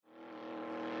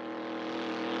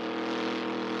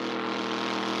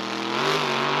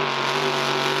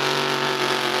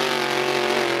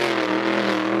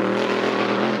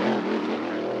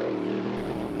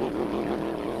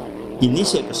In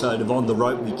this episode of On the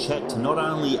Rope, we chat to not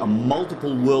only a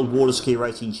multiple world water ski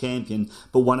racing champion,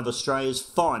 but one of Australia's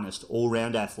finest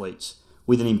all-round athletes.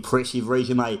 With an impressive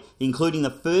resume, including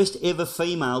the first ever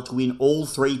female to win all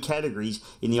three categories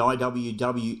in the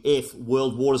IWWF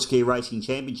World Water Ski Racing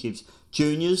Championships,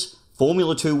 Juniors,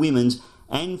 Formula 2 Women's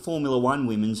and Formula 1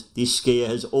 Women's, this skier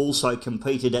has also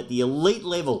competed at the elite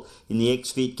level in the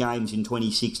X-Fit Games in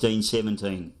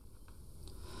 2016-17.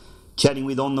 Chatting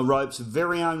with On the Rope's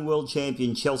very own world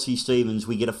champion Chelsea Stevens,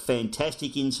 we get a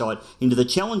fantastic insight into the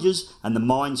challenges and the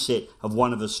mindset of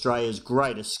one of Australia's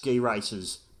greatest ski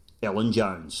racers, Ellen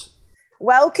Jones.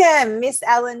 Welcome, Miss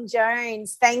Ellen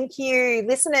Jones. Thank you.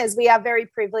 Listeners, we are very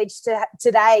privileged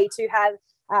today to have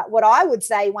what I would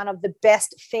say one of the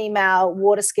best female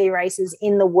water ski racers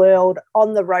in the world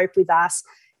on the rope with us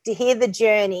to hear the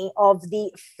journey of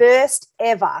the first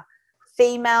ever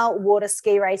female water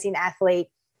ski racing athlete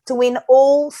to win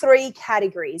all three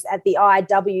categories at the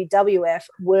IWWF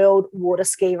World Water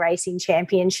Ski Racing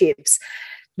Championships.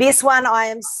 This one, I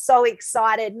am so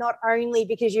excited, not only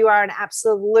because you are an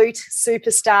absolute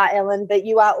superstar, Ellen, but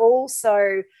you are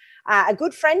also a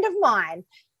good friend of mine.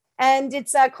 And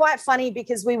it's quite funny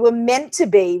because we were meant to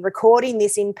be recording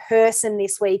this in person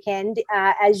this weekend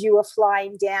as you were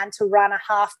flying down to run a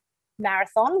half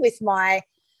marathon with my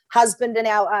husband and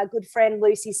our good friend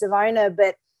Lucy Savona,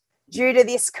 but due to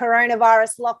this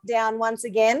coronavirus lockdown, once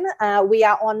again, we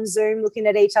are on Zoom looking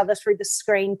at each other through the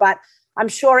screen. But I'm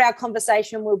sure our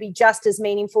conversation will be just as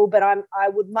meaningful. But I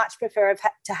would much prefer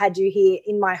to had you here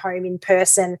in my home in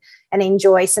person and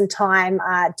enjoy some time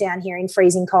down here in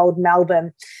freezing cold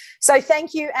Melbourne. So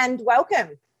thank you and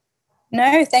welcome.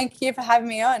 No, thank you for having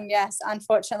me on. Yes,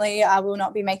 unfortunately, I will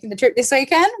not be making the trip this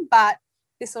weekend, but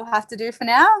this will have to do for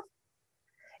now.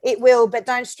 It will, but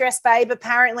don't stress, babe.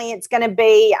 Apparently it's going to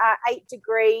be 8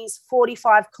 degrees,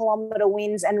 45-kilometre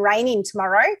winds and raining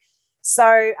tomorrow.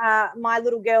 So my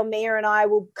little girl Mia and I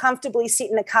will comfortably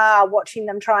sit in the car watching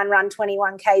them try and run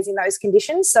 21 Ks in those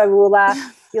conditions. So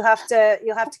you'll have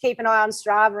to keep an eye on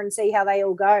Strava and see how they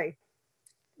all go.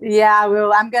 Yeah, I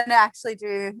will. I'm going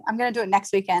to do it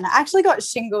next weekend. I actually got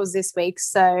shingles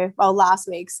last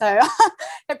week. So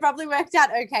it probably worked out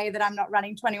okay that I'm not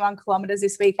running 21 kilometers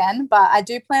this weekend, but I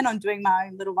do plan on doing my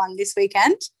own little one this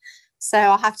weekend. So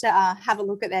I'll have to have a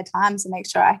look at their times and make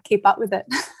sure I keep up with it.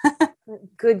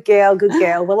 Good girl, good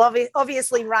girl. Well,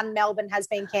 obviously Run Melbourne has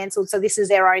been cancelled, so this is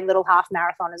their own little half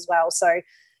marathon as well. So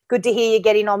good to hear you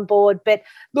getting on board. But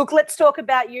look, let's talk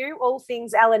about you, all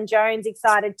things Ellen Jones.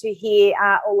 Excited to hear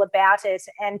all about it.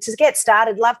 And to get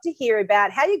started, love to hear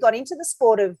about how you got into the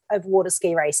sport of water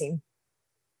ski racing.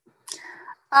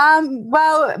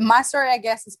 Well, my story, I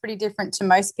guess, is pretty different to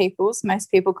most people's. Most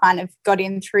people kind of got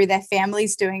in through their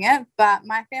families doing it, but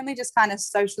my family just kind of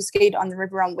social skied on the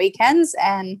river on weekends.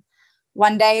 And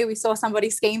one day we saw somebody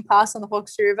skiing past on the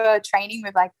Hawkesbury River training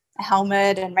with like a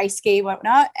helmet and race ski and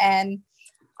whatnot. And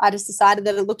I just decided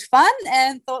that it looked fun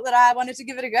and thought that I wanted to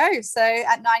give it a go. So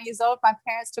at 9 years old, my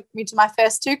parents took me to my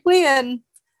first Tukli, and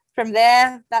from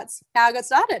there, that's how I got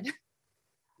started.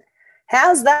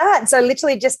 How's that? So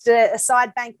literally just a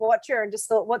side bank watcher and just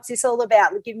thought, what's this all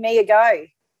about? Give me a go.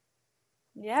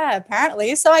 Yeah,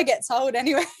 apparently. So I get told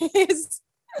anyways.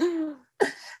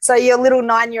 So your little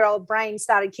 9-year-old brain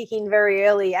started kicking very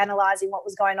early, analysing what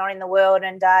was going on in the world,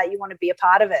 and you want to be a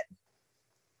part of it.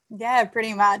 Yeah,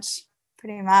 pretty much.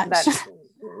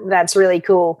 That's really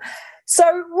cool. So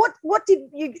what did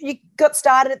you got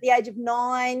started at the age of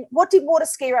 9? What did water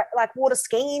skiing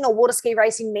or water ski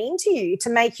racing mean to you to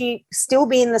make you still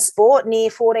be in the sport near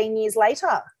 14 years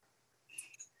later?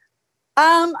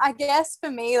 I guess for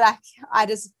me, I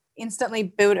just instantly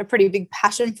built a pretty big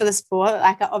passion for the sport.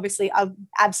 I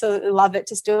absolutely love it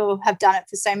to still have done it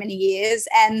for so many years,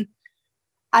 and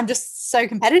I'm just so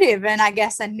competitive. And I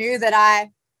guess I knew that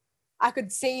I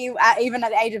could see even at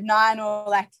the age of 9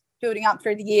 or building up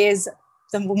through the years,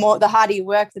 the harder you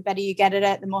work, the better you get at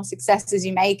it, the more successes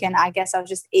you make. And I guess I was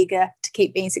just eager to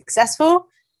keep being successful.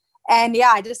 And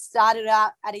yeah, I just started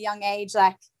out at a young age.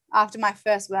 After my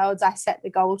first Worlds, I set the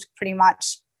goal pretty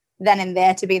much then and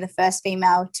there to be the first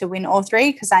female to win all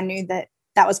three, because I knew that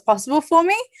was possible for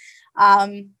me.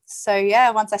 So yeah,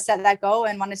 once I set that goal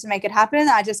and wanted to make it happen,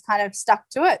 I just kind of stuck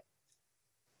to it.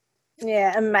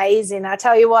 Yeah, amazing. I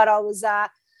tell you what, I was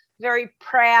very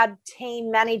proud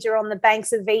team manager on the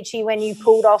banks of Vichy when you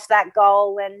pulled off that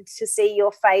goal, and to see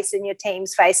your face and your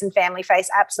team's face and family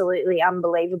face, absolutely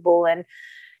unbelievable. And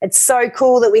it's so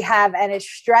cool that we have an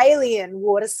Australian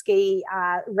water ski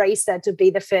racer to be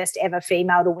the first ever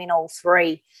female to win all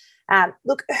three.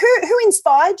 Look, who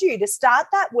inspired you to start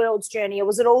that world's journey, or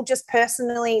was it all just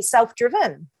personally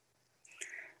self-driven?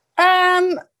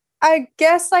 I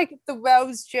guess like the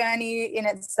world's journey in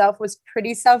itself was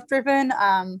pretty self-driven.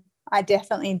 I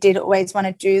definitely did always want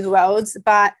to do the worlds,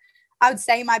 but I would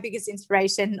say my biggest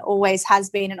inspiration always has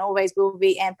been and always will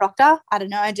be Anne Proctor. I don't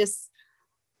know, just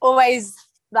always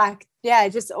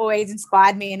just always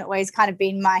inspired me and always kind of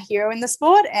been my hero in the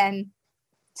sport. And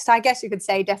so I guess you could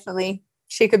say definitely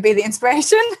she could be the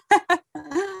inspiration.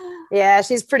 Yeah,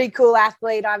 she's a pretty cool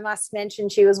athlete. I must mention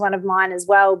she was one of mine as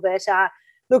well. But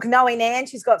look, knowing Anne,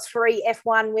 she's got 3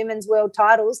 F1 women's world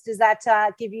titles. Does that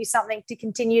give you something to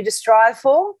continue to strive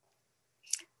for?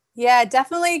 Yeah,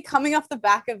 definitely coming off the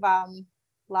back of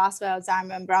last Worlds, I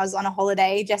remember I was on a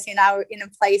holiday. Jessie and I were in a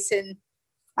place in,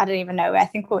 I don't even know, I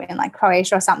think we were in like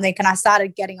Croatia or something. And I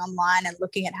started getting online and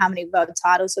looking at how many world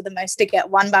titles were the most to get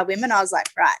won by women. I was like,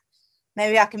 right,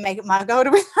 maybe I can make it my goal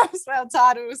to win those world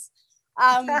titles.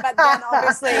 But then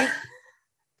obviously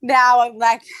now I'm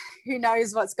like, who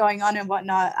knows what's going on and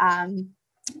whatnot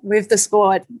with the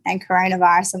sport and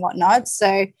coronavirus and whatnot.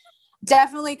 So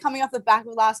definitely coming off the back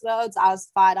of last Worlds, I was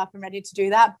fired up and ready to do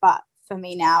that. But for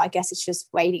me now, I guess it's just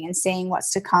waiting and seeing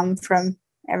what's to come from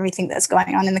everything that's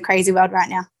going on in the crazy world right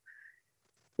now.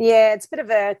 Yeah, it's a bit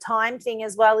of a time thing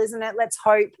as well, isn't it? Let's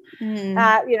hope,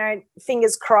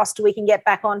 fingers crossed we can get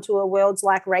back onto a worlds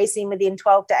like racing within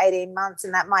 12 to 18 months,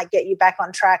 and that might get you back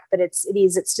on track. But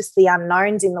it's just the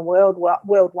unknowns in the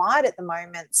worldwide at the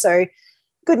moment. So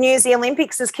good news, the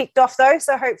Olympics has kicked off though.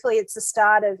 So hopefully it's the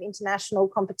start of international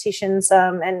competitions,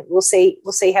 and we'll see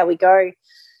how we go.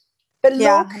 But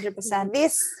look, 100%.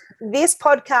 This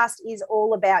podcast is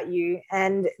all about you,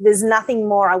 and there's nothing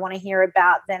more I want to hear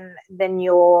about than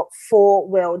your 4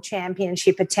 world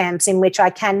championship attempts, in which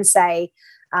I can say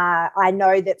I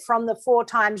know that from the 4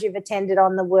 times you've attended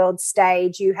on the world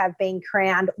stage, you have been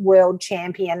crowned world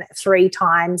champion 3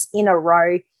 times in a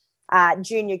row.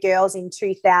 Junior girls in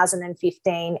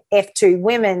 2015, F2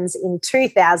 women's in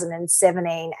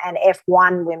 2017, and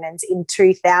F1 women's in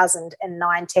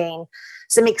 2019.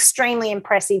 Some extremely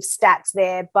impressive stats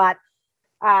there, but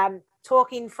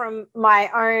talking from my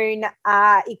own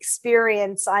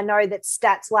experience, I know that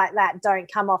stats like that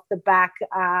don't come off the back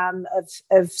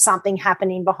of something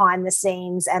happening behind the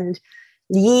scenes, and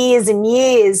years and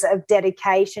years of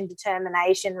dedication,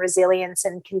 determination, resilience,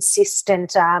 and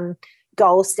consistent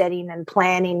goal setting and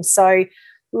planning. So,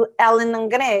 Ellen, I'm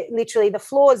going to literally, the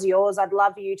floor is yours. I'd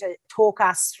love you to talk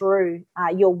us through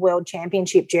your world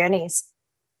championship journeys.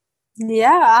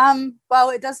 Yeah, well,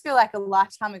 it does feel like a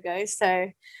lifetime ago.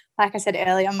 So, like I said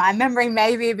earlier, my memory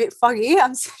may be a bit foggy.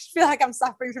 I feel like I'm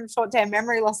suffering from short-term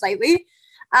memory loss lately.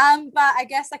 But I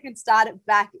guess I can start it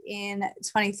back in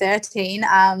 2013.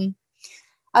 I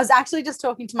was actually just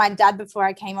talking to my dad before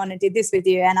I came on and did this with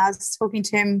you, and I was talking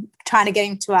to him, trying to get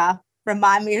him to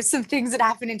remind me of some things that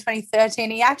happened in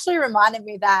 2013. He actually reminded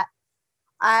me that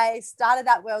I started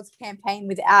that Worlds campaign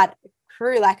without a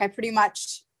crew. Like, I pretty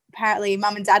much, apparently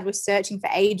mum and dad were searching for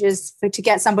ages to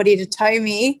get somebody to tow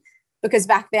me, because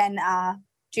back then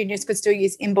juniors could still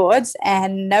use inboards,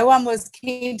 and no one was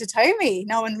keen to tow me.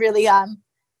 No one really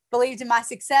believed in my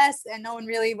success, and no one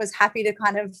really was happy to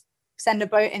kind of send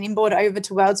an inboard over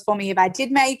to Worlds for me if I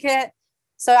did make it.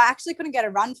 So I actually couldn't get a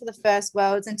run for the first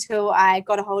Worlds until I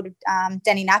got a hold of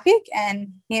Denny Napick,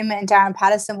 and him and Darren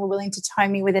Patterson were willing to tow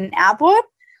me with an outboard.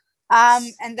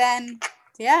 And then,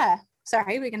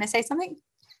 sorry, we're going to say something?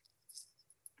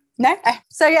 No?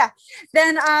 So,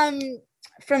 then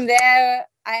from there,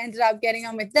 I ended up getting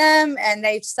on with them, and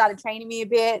they started training me a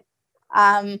bit.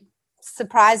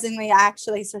 Surprisingly, I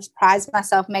actually surprised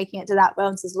myself making it to that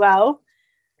Worlds as well.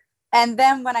 And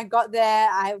then when I got there,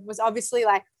 I was obviously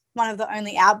like one of the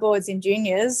only outboards in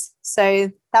juniors. So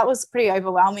that was pretty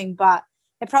overwhelming, but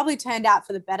it probably turned out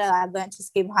for the better. I learned to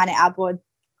ski behind an outboard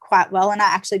quite well, and I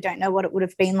actually don't know what it would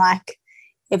have been like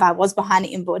if I was behind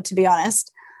an inboard, to be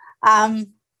honest.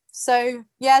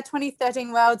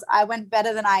 2013 Worlds, I went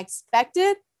better than I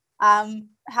expected.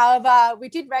 However, we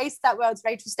did race that Worlds.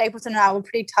 Rachel Stapleton and I were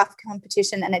pretty tough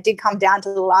competition, and it did come down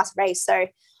to the last race. So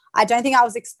I don't think I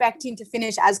was expecting to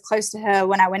finish as close to her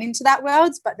when I went into that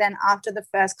Worlds, but then after the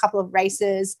first couple of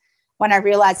races, when I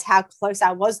realized how close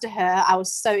I was to her, I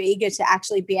was so eager to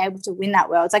actually be able to win that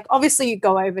Worlds. Like, obviously you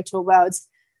go over to a Worlds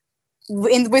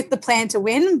with the plan to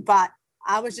win, but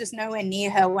I was just nowhere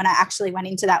near her when I actually went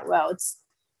into that Worlds.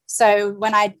 So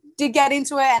when I did get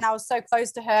into it and I was so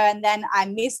close to her, and then I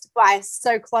missed by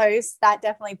so close, that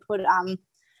definitely put a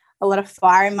lot of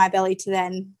fire in my belly to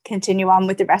then continue on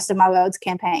with the rest of my Worlds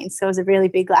campaign. So it was a really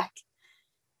big,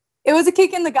 it was a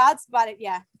kick in the guts, but it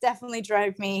definitely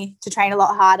drove me to train a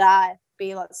lot harder, be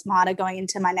a lot smarter going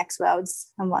into my next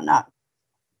Worlds and whatnot.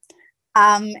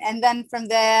 And then from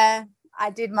there, I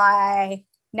did my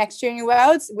next Junior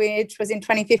Worlds, which was in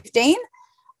 2015.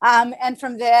 And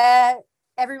from there,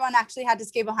 everyone actually had to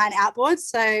ski behind outboards.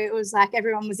 So it was like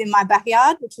everyone was in my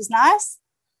backyard, which was nice.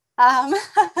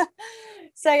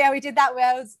 So, yeah, we did that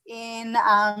Worlds in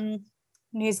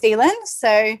New Zealand. So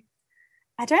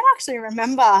I don't actually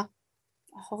remember a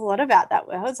whole lot about that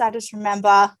Worlds. I just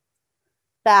remember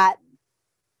that,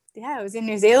 yeah, it was in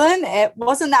New Zealand. It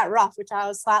wasn't that rough, which I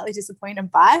was slightly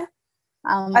disappointed by.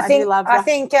 I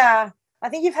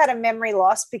think you've had a memory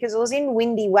loss because it was in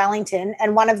windy Wellington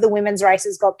and one of the women's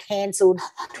races got cancelled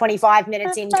 25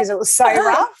 minutes in because it was so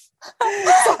rough.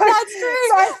 That's true.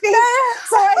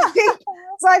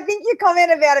 So I think your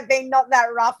comment about it being not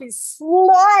that rough is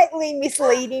slightly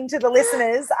misleading to the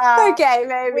listeners. Okay,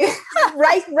 maybe.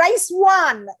 Race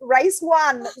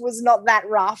one was not that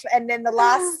rough, and then the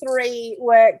last three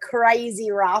were crazy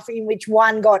rough, in which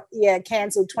one got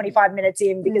cancelled 25 minutes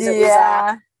in because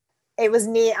it was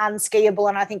near unskiable,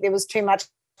 and I think there was too much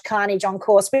carnage on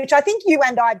course, which I think you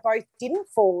and I both didn't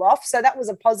fall off, so that was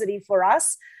a positive for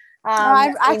us.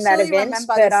 I actually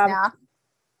remember this now.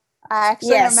 I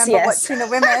actually remember watching the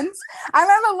women's. I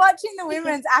remember watching the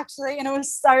women's actually, and it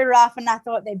was so rough, and I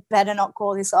thought they better not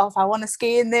call this off. I want to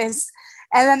ski in this.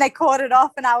 And then they called it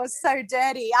off and I was so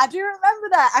dirty. I do remember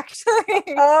that actually.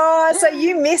 Oh, so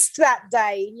you missed that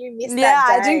day. That day.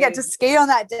 I didn't get to ski on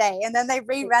that day. And then they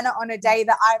reran it on a day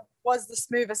that I was the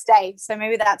smoothest day. So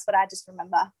maybe that's what I just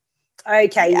remember.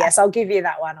 Okay, yes, I'll give you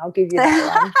that one. Okay, it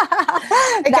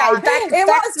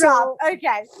was rough.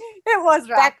 Okay, it was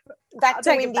rough. Back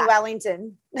to windy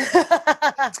Wellington.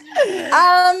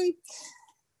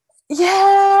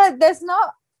 Yeah, there's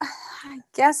not. I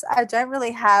guess I don't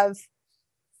really have.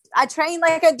 I trained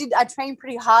I trained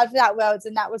pretty hard for that Worlds,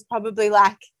 and that was probably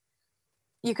like,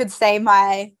 you could say,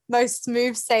 my most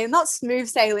smooth sailing. Not smooth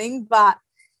sailing, but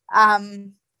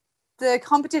the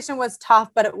competition was tough,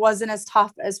 but it wasn't as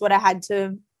tough as what I had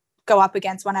to go up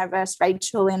against when I versed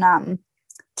Rachel in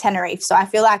Tenerife. So I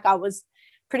feel like I was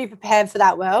pretty prepared for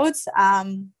that Worlds.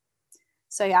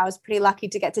 So yeah, I was pretty lucky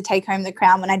to get to take home the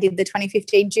crown when I did the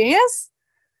 2015 juniors.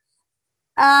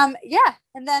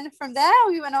 And then from there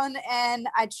we went on and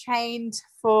I trained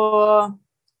for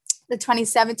the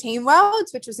 2017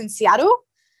 Worlds, which was in Seattle.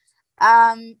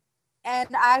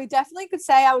 And I definitely could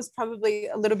say I was probably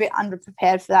a little bit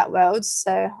underprepared for that Worlds.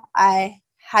 So I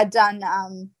had done a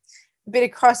bit of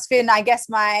CrossFit, and I guess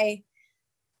I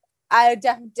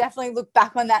definitely look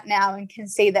back on that now and can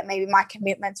see that maybe my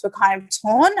commitments were kind of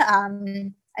torn.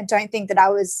 I don't think that I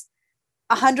was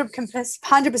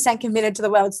 100% committed to the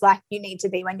Worlds like you need to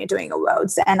be when you're doing a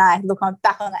Worlds. And I look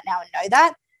back on that now and know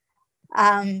that.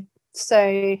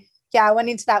 So yeah, I went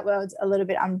into that Worlds a little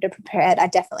bit underprepared. I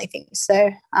definitely think so.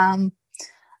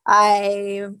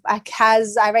 I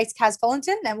raced Kaz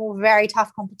Follington, and we were very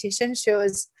tough competition. She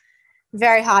was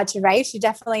very hard to race. She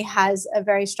definitely has a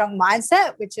very strong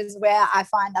mindset, which is where I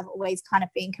find I've always kind of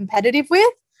been competitive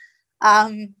with.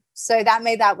 So that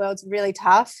made that Worlds really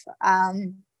tough.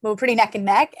 We were pretty neck and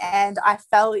neck, and I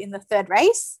fell in the third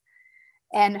race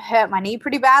and hurt my knee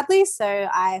pretty badly. So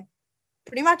I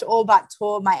pretty much all but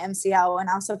tore my MCL, and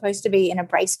I was supposed to be in a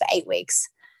brace for 8 weeks,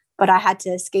 but I had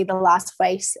to ski the last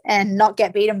race and not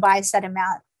get beaten by a set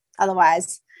amount.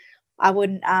 Otherwise, I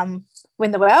wouldn't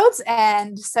win the Worlds.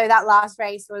 And so that last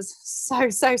race was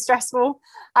so stressful.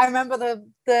 I remember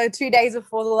the 2 days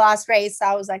before the last race,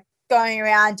 I was like going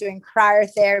around doing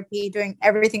cryotherapy, doing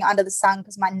everything under the sun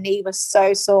because my knee was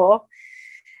so sore.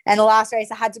 And the last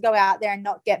race, I had to go out there and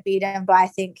not get beaten by, I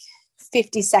think,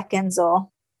 50 seconds or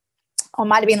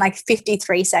might have been like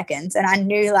 53 seconds. And I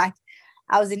knew like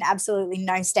I was in absolutely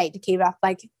no state to keep up.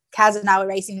 Like Kaz and I were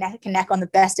racing neck and neck on the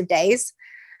best of days.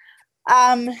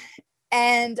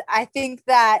 And I think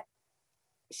that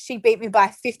she beat me by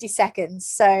 50 seconds.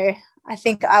 So I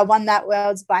think I won that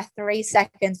Worlds by 3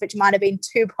 seconds, which might have been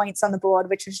 2 points on the board,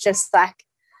 which was just like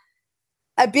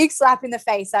a big slap in the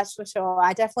face, that's for sure.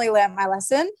 I definitely learned my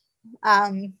lesson,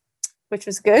 which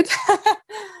was good.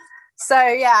 So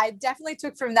yeah, I definitely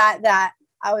took from that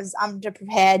I was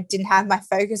underprepared, didn't have my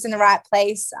focus in the right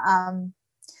place.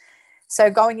 So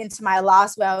going into my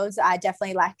last Worlds, I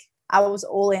was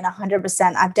all in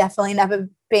 100%. I've definitely never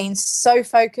been so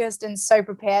focused and so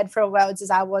prepared for a Worlds as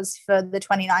I was for the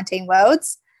 2019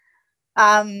 Worlds.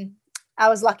 I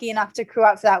was lucky enough to crew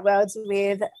up for that Worlds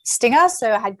with Stinger.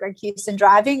 So I had Greg Houston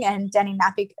driving and Danny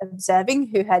Nappick observing,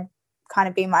 who had kind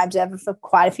of been my observer for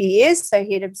quite a few years. So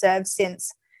he'd observed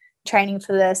since training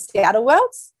for the Seattle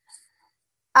Worlds.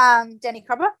 Danny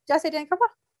Cropper. Did I say Danny Cropper?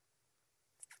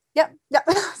 Yep. Yeah.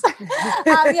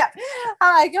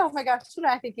 Oh my gosh, what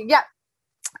am I thinking? Yeah.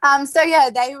 So yeah,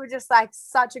 they were just like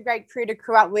such a great crew to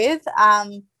crew up with.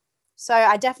 So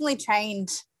I definitely trained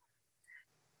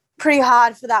pretty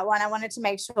hard for that one. I wanted to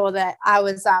make sure that I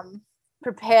was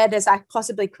prepared as I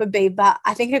possibly could be, but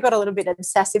I think it got a little bit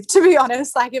obsessive, to be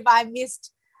honest. Like if I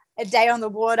missed a day on the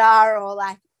water, or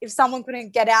like if someone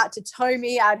couldn't get out to tow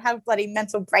me, I'd have bloody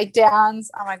mental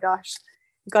breakdowns. Oh my gosh,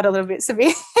 it got a little bit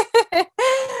severe.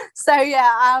 So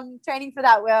yeah, training for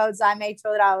that Worlds, I made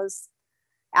sure that I was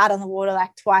out on the water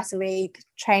like twice a week,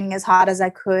 training as hard as I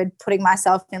could, putting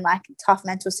myself in like tough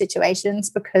mental situations,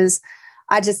 because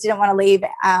I just didn't want to leave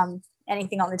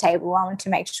anything on the table. I wanted to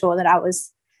make sure that I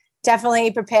was definitely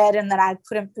prepared and that I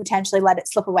couldn't potentially let it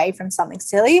slip away from something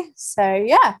silly. So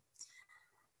yeah,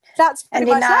 that's pretty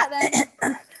much that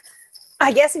then.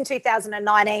 I guess in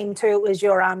 2019 too, it was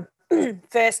your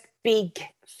first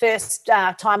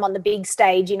time on the big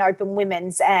stage in open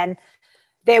women's, and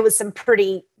there was some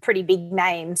pretty big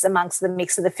names amongst the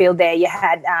mix of the field there. You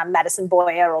had Madison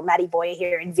Boyer, or Maddie Boyer,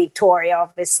 here in Victoria,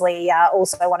 obviously,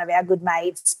 also one of our good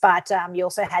mates. But you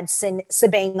also had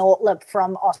Sabine Ortlieb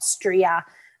from Austria,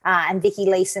 and Vicky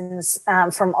Leesons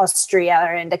from Austria,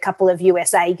 and a couple of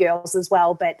USA girls as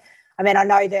well. But I mean, I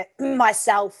know that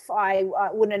myself, I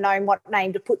wouldn't have known what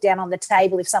name to put down on the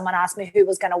table if someone asked me who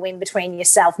was going to win between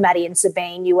yourself, Maddie, and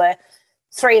Sabine. You were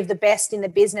three of the best in the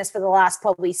business for the last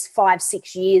probably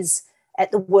 5-6 years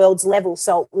at the world's level.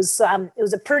 So it was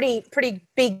a pretty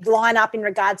big lineup in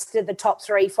regards to the top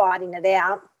three fighting it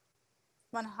out.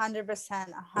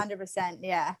 100%.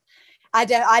 Yeah. I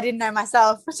didn't know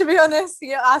myself, to be honest.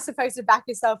 You are supposed to back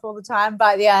yourself all the time,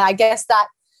 but yeah, I guess that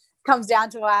comes down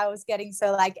to why I was getting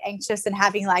so like anxious and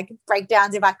having like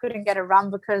breakdowns if I couldn't get a run,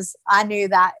 because I knew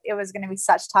that it was going to be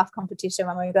such tough competition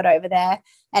when we got over there,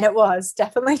 and it was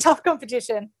definitely tough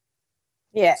competition.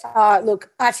 Yeah. Look,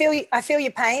 I feel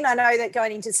your pain. I know that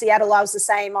going into Seattle, I was the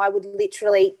same. I would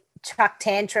literally chuck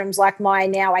tantrums like my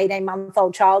now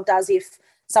 18-month-old child does if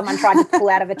someone tried to pull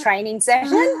out of a training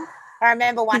session. I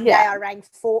remember one day I rang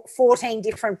 14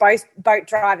 different boat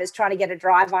drivers trying to get a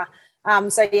driver.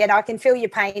 So yeah, I can feel your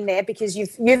pain there, because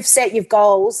you've set your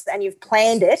goals and you've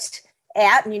planned it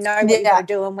out, and you know what you've got to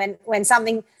do. And when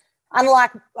something,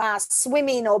 unlike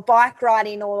swimming or bike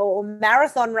riding or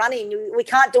marathon running, we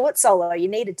can't do it solo. You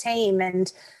need a team,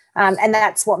 and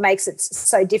that's what makes it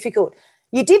so difficult.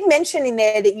 You did mention in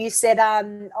there that you said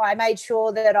I made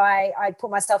sure that I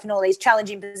put myself in all these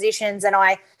challenging positions, and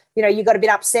you got a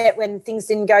bit upset when things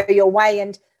didn't go your way,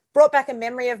 and brought back a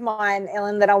memory of mine,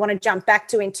 Ellen, that I want to jump back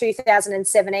to in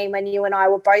 2017 when you and I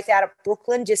were both out at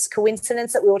Brooklyn. Just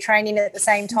coincidence that we were training at the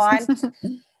same time.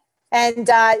 And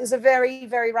it was a very,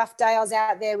 very rough day. I was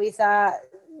out there with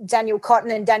Daniel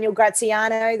Cotton and Daniel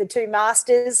Graziano, the two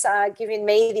masters, giving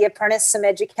me, the apprentice, some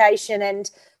education. And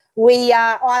we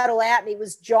idle out, and it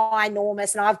was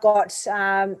ginormous. And I've got,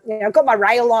 I've got my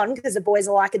rail on, because the boys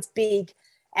are like, it's big.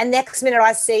 And next minute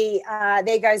I see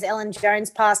there goes Ellen Jones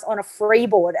past on a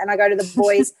freeboard, and I go to the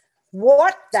boys,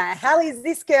 what the hell is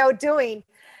this girl doing?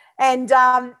 And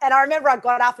I remember I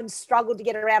got up and struggled to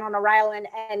get around on a rail,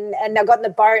 and I got in the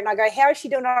boat, and I go, how is she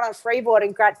doing it on a freeboard?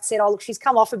 And Grat said, oh, look, she's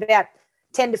come off about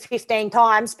 10 to 15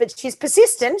 times, but she's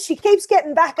persistent. She keeps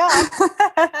getting back up.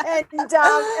 And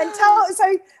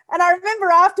I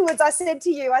remember afterwards I said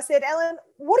to you, I said, Ellen,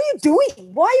 what are you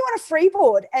doing? Why are you on a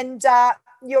freeboard? And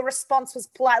your response was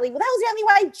politely, well, that was the only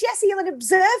way Jessie would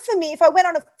observe for me if I went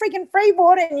on a freaking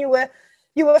freeboard. And you were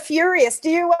furious. Do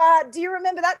you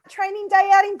remember that training day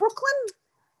out in Brooklyn?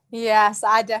 Yes,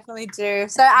 I definitely do.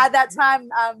 So at that time,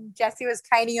 Jessie was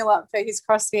training a lot for his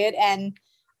CrossFit, and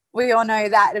we all know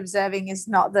that observing is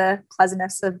not the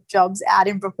pleasantest of jobs out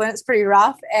in Brooklyn. It's pretty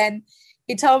rough. And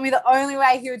he told me the only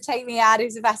way he would take me out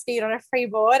is if I skied on a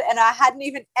freeboard, and I hadn't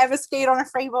even ever skied on a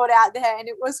freeboard out there, and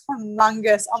it was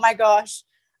humongous. Oh my gosh.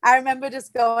 I remember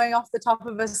just going off the top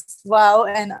of a swell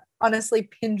and honestly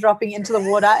pin dropping into the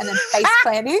water and then face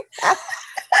planting. And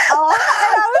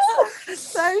I was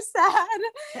so sad.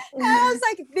 And I was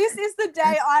like, this is the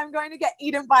day I'm going to get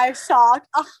eaten by a shark,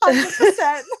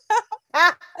 100%.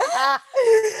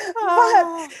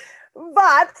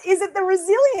 But is it the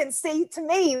resilience? See, to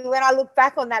me, when I look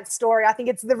back on that story, I think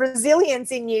it's the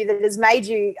resilience in you that has made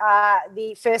you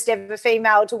the first ever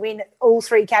female to win all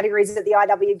three categories at the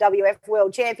IWWF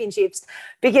World Championships.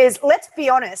 Because let's be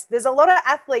honest, there's a lot of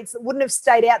athletes that wouldn't have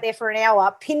stayed out there for an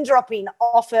hour pin dropping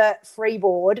off a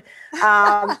freeboard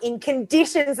in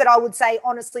conditions that I would say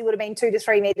honestly would have been 2 to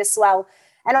 3 meters swell.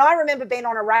 And I remember being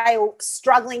on a rail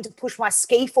struggling to push my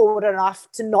ski forward enough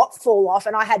to not fall off,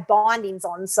 and I had bindings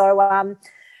on. So,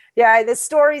 there's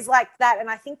stories like that. And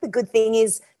I think the good thing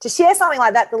is to share something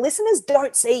like that, the listeners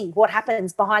don't see what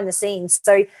happens behind the scenes.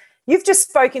 So You've just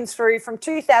spoken through from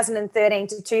 2013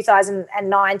 to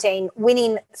 2019,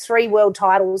 winning 3 world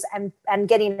titles and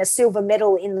getting a silver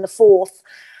medal in the 4th,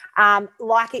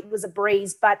 like it was a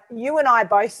breeze. But you and I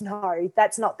both know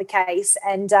that's not the case.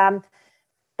 And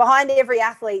behind every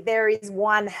athlete, there is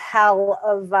one hell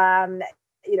of,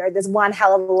 there's one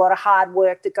hell of a lot of hard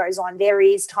work that goes on. There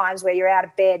is times where you're out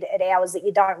of bed at hours that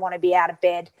you don't want to be out of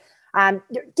bed.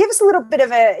 Give us a little bit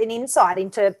of an insight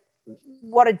into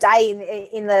what a day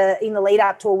in the lead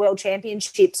up to a World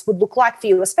Championships would look like for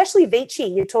you, especially Vichy.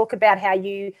 You talk about how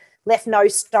you left no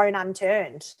stone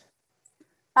unturned.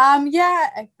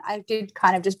 I did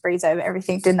kind of just breeze over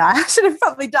everything, didn't I? I should have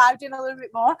probably dived in a little bit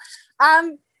more.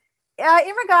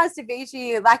 In regards to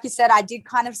Vichy, like you said, I did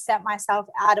kind of set myself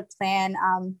out a plan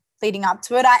leading up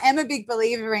to it. I am a big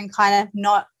believer in kind of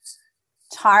not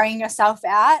tiring yourself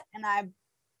out, and I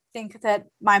think that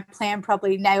my plan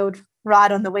probably nailed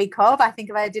right on the week of. I think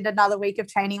if I did another week of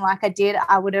training like I did,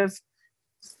 I would have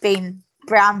been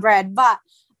brown bread. But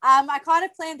I kind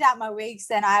of planned out my weeks,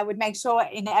 and I would make sure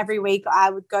in every week I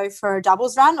would go for a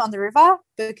doubles run on the river,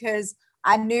 because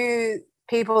I knew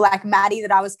people like Maddie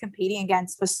that I was competing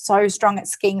against were so strong at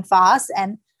skiing fast.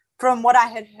 And from what I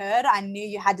had heard, I knew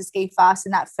you had to ski fast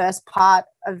in that first part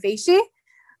of Vichy.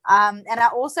 And I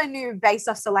also knew based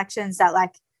off selections that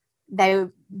like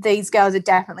these girls are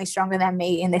definitely stronger than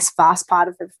me in this fast part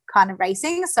of the kind of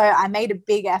racing. So I made a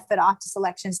big effort after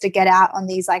selections to get out on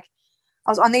these, like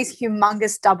I was on these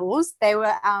humongous doubles. They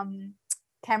were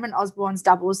Cameron Osborne's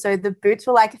doubles. So the boots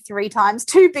were like 3 times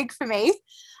too big for me.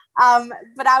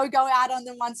 But I would go out on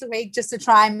them once a week just to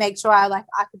try and make sure I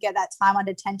could get that time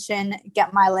under tension,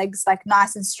 get my legs like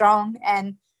nice and strong.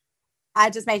 And I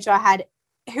just made sure I had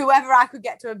whoever I could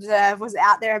get to observe was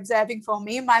out there observing for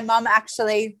me. My mum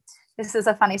actually, this is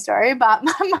a funny story, but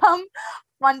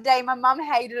my mum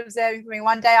hated observing for me.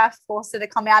 One day I forced her to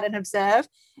come out and observe,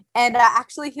 and I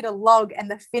actually hit a log and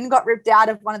the fin got ripped out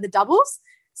of one of the doubles.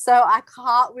 So I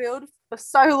cartwheeled for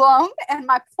so long, and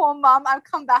my poor mum, I've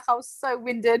come back, I was so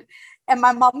winded, and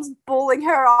my mum's bawling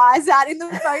her eyes out in the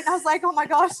boat. And I was like, oh my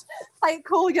gosh, like,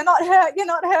 cool, you're not hurt.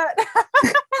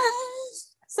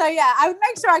 So yeah, I would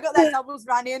make sure I got that doubles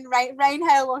run in, rain,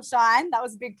 hail or shine. That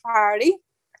was a big priority.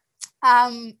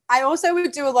 I also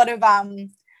would do a lot of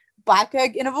bike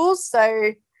erg intervals.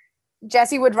 So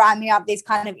Jessie would write me up these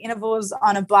kind of intervals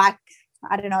on a bike.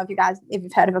 I don't know if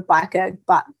you've heard of a bike erg,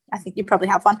 but I think you probably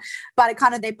have one. But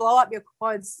they blow up your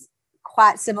quads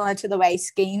quite similar to the way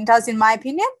skiing does, in my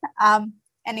opinion.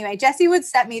 Anyway, Jessie would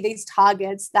set me these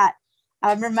targets that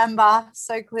I remember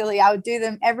so clearly. I would do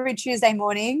them every Tuesday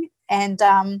morning, and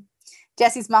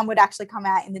Jessie's mum would actually come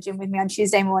out in the gym with me on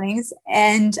Tuesday mornings,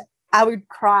 and I would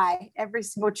cry every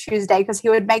single Tuesday because he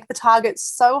would make the targets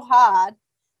so hard,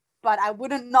 but I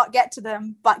wouldn't not get to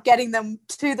them, but getting them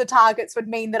to the targets would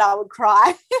mean that I would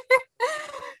cry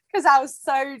because I was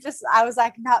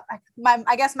like, no,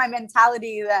 I guess my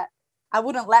mentality that I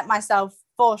wouldn't let myself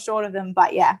fall short of them,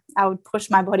 but yeah, I would push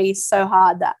my body so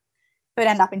hard that it would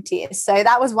end up in tears. So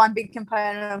that was one big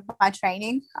component of my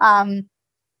training.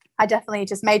 I definitely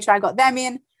just made sure I got them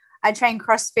in. I trained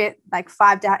CrossFit like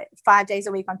 5 days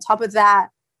a week on top of that.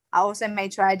 I also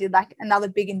made sure I did like another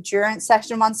big endurance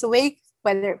session once a week,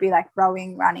 whether it be like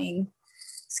rowing, running,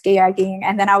 ski erging,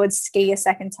 and then I would ski a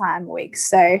second time a week.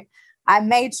 So I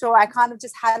made sure I kind of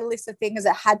just had a list of things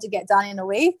that had to get done in a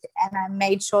week, and I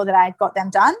made sure that I got them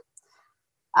done.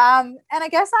 And I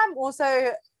guess I'm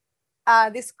also,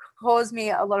 this caused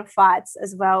me a lot of fights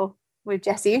as well with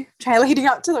Jessie, leading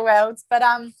up to the Worlds. But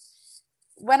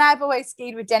when I've always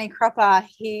skied with Denny Cropper,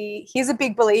 he's a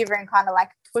big believer in kind of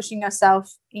like pushing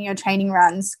yourself in your training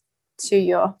runs to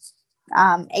your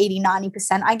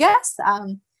 80-90%, I guess.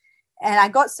 And I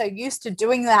got so used to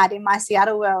doing that in my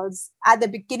Seattle Worlds. At the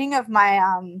beginning of my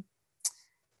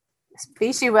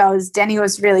Vichy Worlds, Denny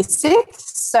was really sick,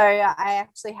 so I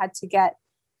actually had to get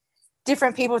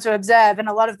different people to observe, and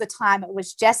a lot of the time it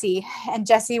was Jessie, and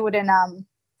Jessie wouldn't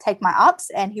take my ups,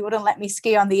 and he wouldn't let me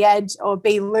ski on the edge or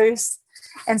be loose.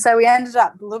 And so we ended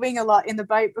up bluing a lot in the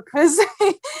boat because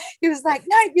he was like,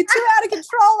 no, you're too out of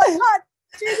control. I can't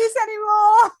do this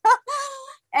anymore.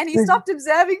 And he stopped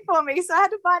observing for me. So I had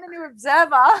to find a new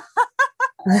observer.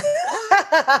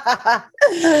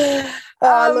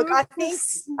 Look,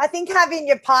 I think having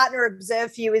your partner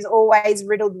observe for you is always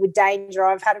riddled with danger.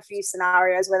 I've had a few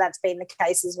scenarios where that's been the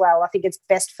case as well. I think it's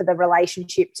best for the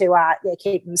relationship to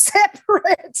keep them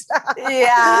separate.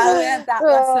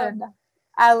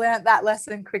 I learned that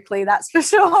lesson quickly, that's for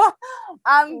sure.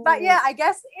 But yeah, I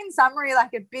guess in summary,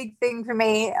 like a big thing for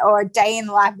me, or a day in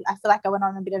the life, I feel like I went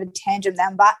on a bit of a tangent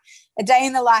then, but a day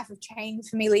in the life of training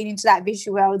for me leading to that Vichy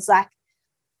Worlds, like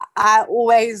I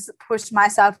always pushed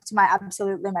myself to my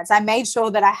absolute limits. I made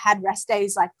sure that I had rest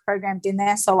days like programmed in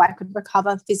there so I could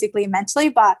recover physically and mentally,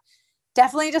 but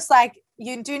definitely just like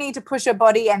you do need to push your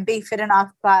body and be fit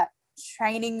enough, but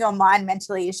training your mind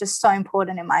mentally is just so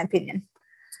important in my opinion.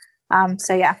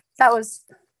 So yeah, that was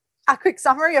a quick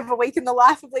summary of a week in the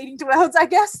life of Leading to Worlds, I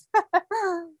guess.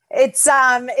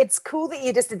 It's cool that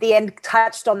you just at the end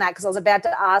touched on that, because I was about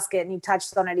to ask it and you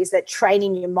touched on it, is that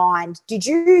training your mind. Did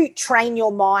you train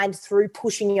your mind through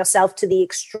pushing yourself to the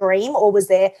extreme, or was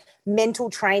there mental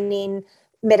training,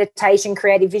 meditation,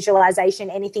 creative visualization,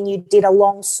 anything you did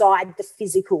alongside the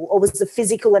physical, or was the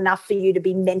physical enough for you to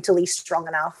be mentally strong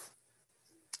enough?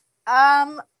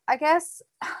 I guess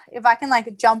if I can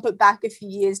like jump it back a few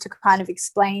years to kind of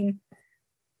explain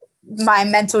my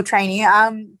mental training.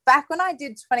 Back when I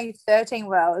did 2013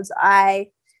 Worlds, I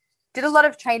did a lot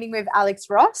of training with Alex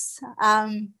Ross.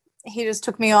 He just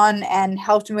took me on and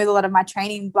helped me with a lot of my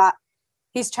training, but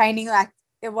his training, like,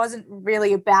 it wasn't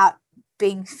really about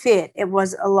being fit. It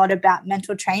was a lot about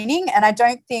mental training. And I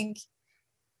don't think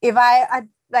if I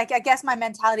guess my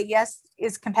mentality, yes,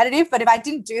 is competitive, but if I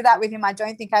didn't do that with him, I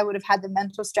don't think I would have had the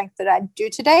mental strength that I do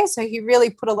today. So he really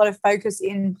put a lot of focus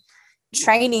in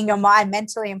training your mind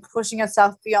mentally and pushing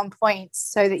yourself beyond points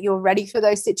so that you're ready for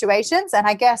those situations. And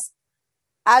I guess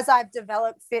as I've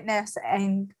developed fitness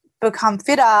and become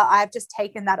fitter, I've just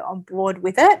taken that on board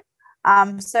with it.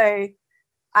 So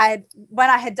when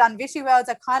I had done Vichy Worlds,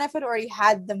 I kind of had already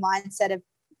had the mindset of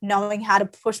knowing how to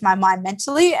push my mind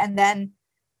mentally. And then,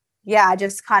 yeah, I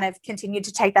just kind of continued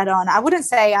to take that on. I wouldn't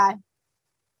say I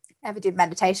ever did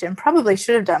meditation. Probably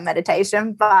should have done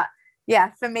meditation. But,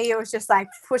 yeah, for me, it was just like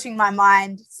pushing my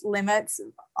mind's limits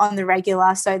on the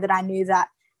regular so that I knew that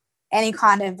any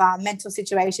kind of mental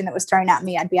situation that was thrown at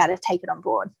me, I'd be able to take it on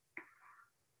board.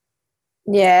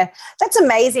 Yeah, that's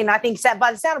amazing. I think that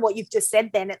by the sound of what you've just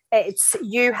said, then it's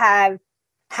you have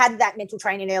had that mental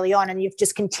training early on and you've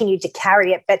just continued to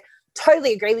carry it. But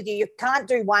totally agree with you. You can't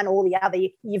do one or the other.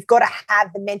 You've got to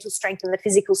have the mental strength and the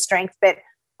physical strength. But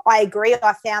I agree.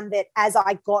 I found that as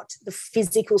I got the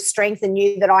physical strength and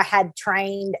knew that I had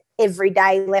trained every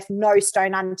day, left no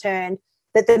stone unturned,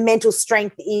 that the mental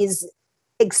strength is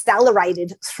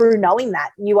accelerated through knowing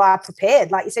that you are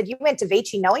prepared. Like you said, you went to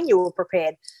Vichy knowing you were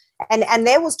prepared. And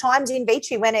there was times in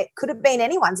Vichy when it could have been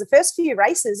anyone's. The first few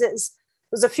races, it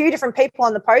was a few different people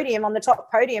on the podium, on the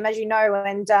top podium, as you know,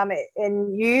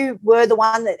 and you were the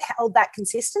one that held that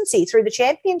consistency through the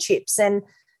championships, and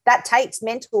that takes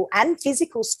mental and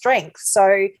physical strength.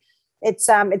 So it's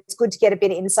good to get a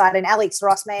bit of insight. And Alex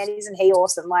Ross, man, isn't he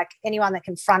awesome? Like, anyone that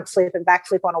can front flip and back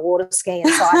flip on a water ski and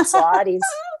side slide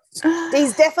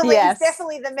he's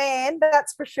definitely the man.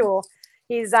 That's for sure.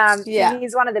 He's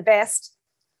one of the best.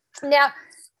 Now,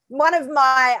 one of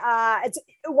my it's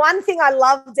one thing I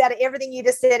loved out of everything you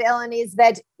just said, Ellen, is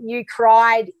that you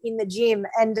cried in the gym,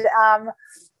 and I'm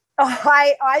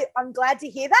glad to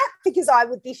hear that, because I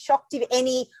would be shocked if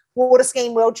any water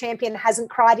skiing world champion hasn't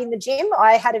cried in the gym.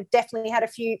 I definitely had a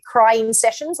few crying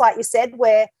sessions, like you said,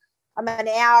 where I'm an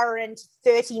hour and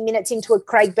 30 minutes into a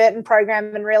Craig Burton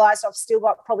program and realised I've still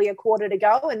got probably a quarter to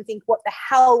go and think, what the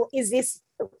hell is this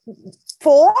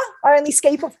for? I only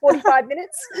ski for 45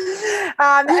 minutes.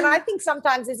 And I think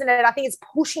sometimes, isn't it, I think it's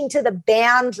pushing to the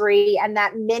boundary and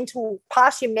that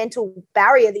past your mental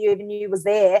barrier that you even knew was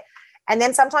there. And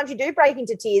then sometimes you do break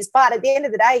into tears, but at the end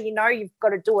of the day, you know you've got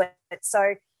to do it.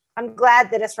 So I'm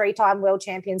glad that a 3-time world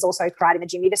champion's also cried in the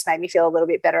gym. You just made me feel a little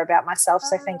bit better about myself,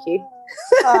 so thank you.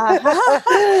 I'm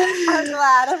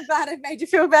glad it made you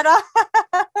feel better.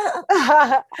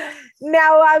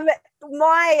 Now,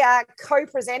 my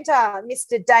co-presenter,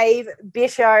 Mr. Dave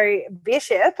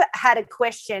Bishop, had a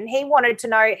question. He wanted to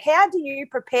know, how do you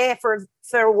prepare for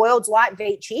a Worlds like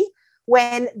Vichy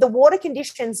when the water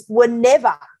conditions were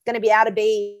never going to be able to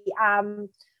be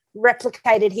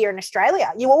replicated here in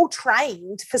Australia? You all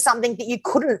trained for something that you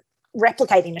couldn't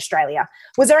replicate in Australia.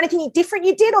 Was there anything different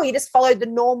you did, or you just followed the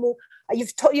normal?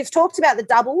 You've talked about the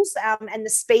doubles and the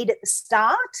speed at the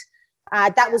start.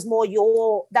 That was more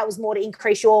to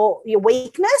increase your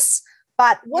weakness.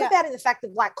 But what about in the fact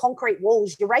of like concrete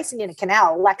walls? You're racing in a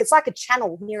canal. Like, it's like a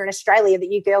channel here in Australia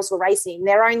that you girls were racing.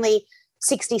 They're only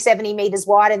 60, 70 metres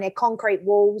wide, and they're concrete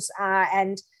walls,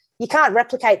 and you can't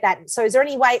replicate that. So is there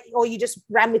any way, or you just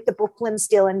ran with the Brooklyn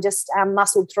still and just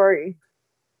muscled through?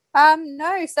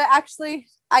 No. So actually,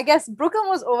 I guess Brooklyn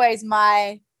was always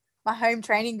my home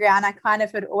training ground. I kind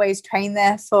of had always trained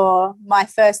there for my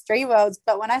first 3 Worlds.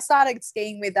 But when I started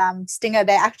skiing with Stinger,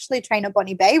 they actually train at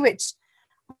Bonnie Bay, which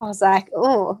I was like,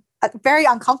 very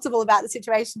uncomfortable about the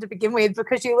situation to begin with,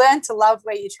 because you learn to love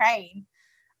where you train.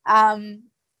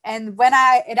 And when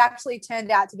it actually turned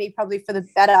out to be probably for the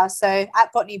better. So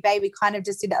at Botany Bay, we kind of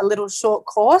just did a little short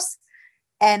course,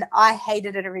 and I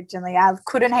hated it originally. I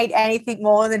couldn't hate anything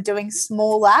more than doing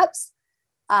small laps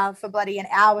for bloody an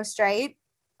hour straight.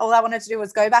 All I wanted to do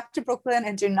was go back to Brooklyn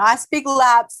and do nice big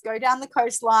laps, go down the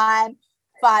coastline.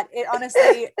 But it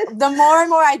honestly, the more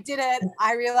and more I did it,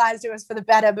 I realized it was for the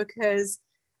better, because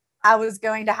I was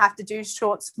going to have to do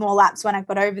short, small laps when I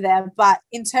got over there. But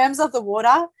in terms of the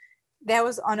water, there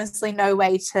was honestly no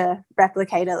way to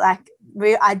replicate it. Like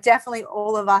I definitely,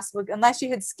 all of us were, unless you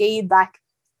had skied like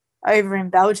over in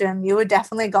Belgium, you were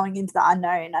definitely going into the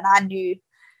unknown. And I knew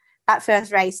that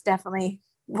first race definitely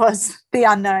was the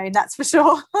unknown, that's for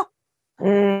sure.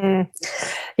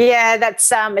 Yeah,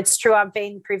 that's it's true. I've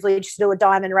been privileged to do a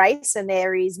diamond race, and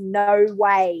there is no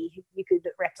way you could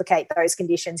replicate those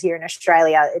conditions here in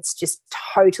Australia. It's just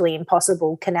totally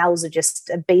impossible. Canals are just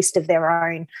a beast of their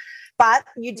own. But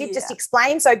you did just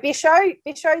explain. So Bisho,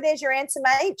 there's your answer,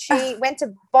 mate. She went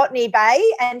to Botany Bay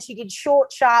and she did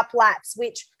short, sharp laps,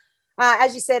 which,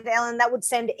 as you said, Ellen, that would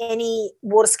send any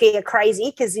water skier crazy,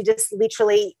 because you're just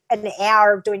literally an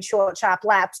hour of doing short, sharp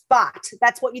laps. But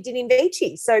that's what you did in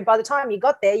Beachy. So by the time you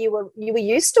got there, you were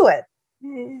used to it.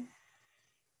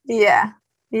 Yeah.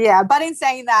 But in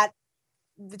saying that,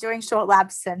 doing short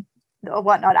laps and or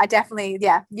whatnot, I definitely,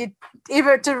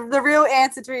 the real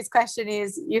answer to his question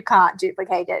is you can't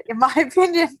duplicate it, in my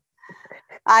opinion.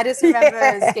 I just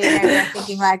remember skiing over there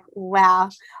thinking like, wow,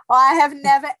 I have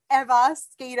never, ever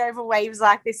skied over waves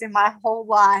like this in my whole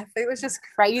life. It was just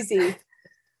crazy.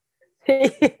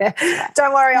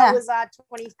 Don't worry, I was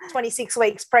 26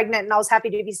 weeks pregnant, and I was happy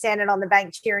to be standing on the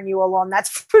bank cheering you all on, that's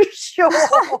for sure.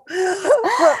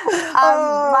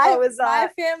 My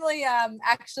family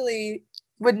actually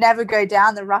would never go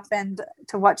down the rough end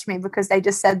to watch me, because they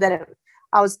just said that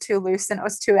I was too loose and it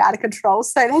was too out of control.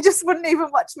 So they just wouldn't even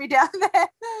watch me down there.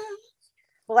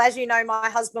 Well, as you know, my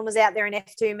husband was out there in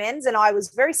F2 men's, and I was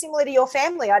very similar to your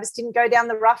family. I just didn't go down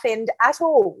the rough end at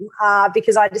all,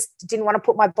 because I just didn't want to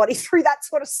put my body through that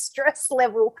sort of stress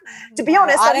level. To be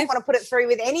honest, I didn't want to put it through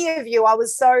with any of you. I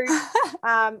was so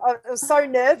I was so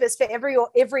nervous for every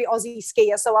Aussie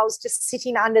skier. So I was just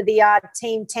sitting under the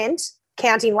team tent,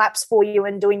 counting laps for you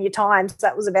and doing your times.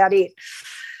 That was about it.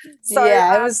 So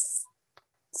it was.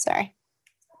 Sorry.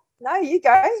 No, you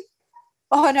go.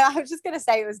 Oh, no, I was just going to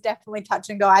say it was definitely touch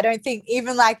and go. I don't think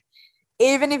even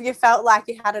if you felt like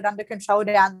you had it under control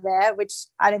down there, which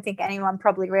I don't think anyone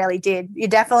probably really did, you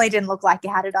definitely didn't look like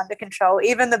you had it under control.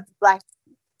 Even the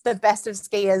best of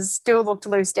skiers still looked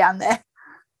loose down there.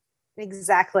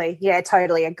 Exactly. Yeah,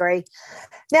 totally agree.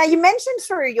 Now, you mentioned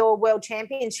through your World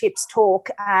Championships talk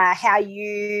how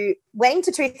you went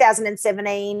into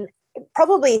 2017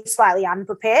 probably slightly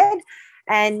unprepared,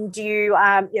 and you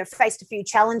faced a few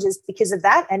challenges because of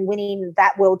that, and winning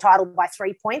that world title by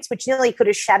 3 points, which nearly could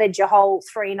have shattered your whole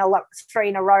three in a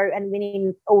row and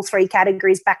winning all three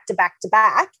categories back to back to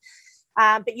back.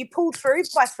 But you pulled through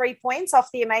by 3 points off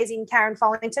the amazing Karen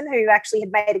Follington, who actually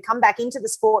had made a comeback into the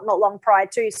sport not long prior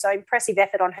to, so impressive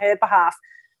effort on her behalf.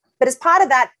 But as part of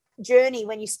that journey,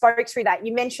 when you spoke through that,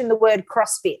 you mentioned the word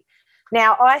CrossFit.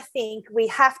 Now, I think we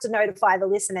have to notify the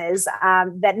listeners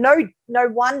that no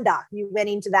wonder you went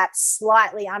into that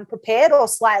slightly unprepared or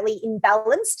slightly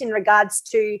imbalanced in regards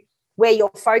to where your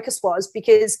focus was,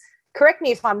 because correct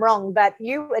me if I'm wrong, but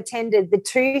you attended the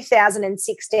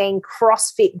 2016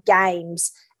 CrossFit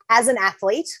Games as an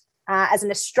athlete, as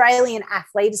an Australian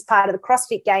athlete, as part of the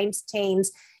CrossFit Games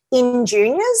teams in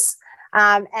juniors.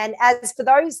 And as for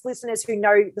those listeners who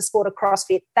know the sport of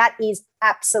CrossFit, that is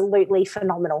absolutely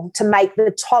phenomenal to make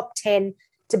the top 10,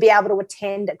 to be able to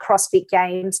attend a CrossFit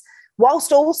Games,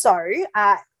 whilst also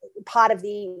part of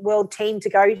the world team to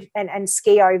go and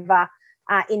ski over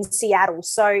in Seattle.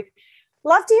 So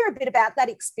love to hear a bit about that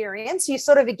experience. You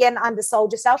sort of, again,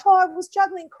 undersold yourself. Oh, I was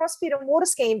juggling CrossFit and water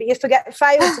skiing, but you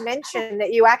failed to mention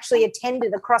that you actually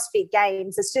attended the CrossFit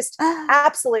Games. It's just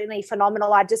absolutely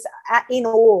phenomenal. I'm just in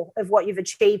awe of what you've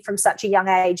achieved from such a young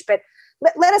age. But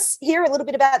let us hear a little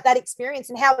bit about that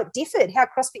experience and how it differed, how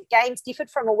CrossFit Games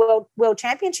differed from a world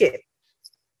championship.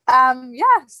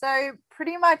 So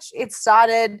pretty much it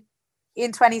started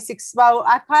in 26. Well,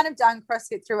 I've kind of done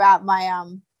CrossFit throughout my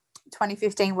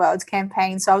 2015 Worlds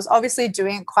campaign. So I was obviously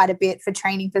doing quite a bit for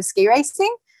training for ski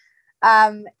racing.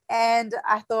 And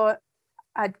I thought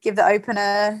I'd give the Open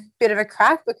a bit of a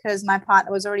crack because my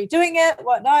partner was already doing it,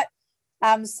 whatnot.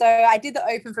 So I did the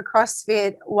Open for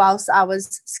CrossFit whilst I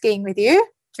was skiing with you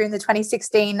during the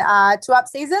 2016 two-up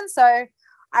season. So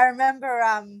I remember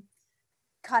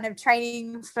kind of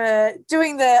training for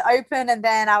doing the Open, and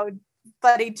then I would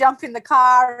bloody jump in the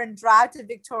car and drive to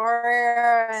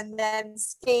Victoria and then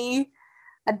ski.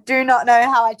 I do not know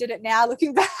how I did it now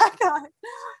looking back.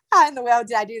 How in the world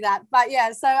did I do that? But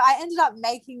yeah, so I ended up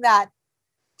making that.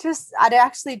 I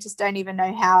actually just don't even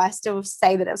know how. I still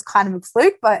say that it was kind of a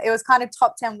fluke, but it was kind of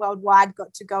top 10 worldwide,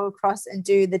 got to go across and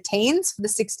do the teens for the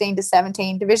 16 to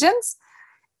 17 divisions.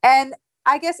 And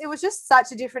I guess it was just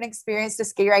such a different experience to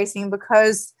ski racing,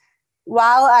 because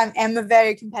while I am a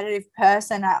very competitive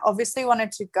person, I obviously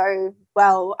wanted to go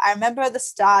well. I remember at the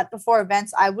start, before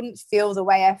events, I wouldn't feel the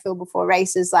way I feel before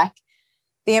races, like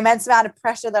the immense amount of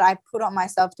pressure that I put on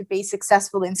myself to be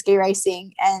successful in ski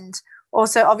racing. And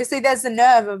also, obviously, there's the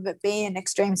nerve of it being an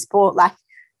extreme sport. Like,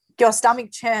 your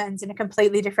stomach churns in a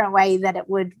completely different way than it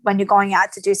would when you're going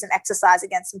out to do some exercise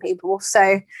against some people.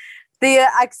 So the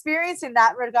experience in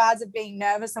that regards of being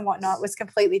nervous and whatnot was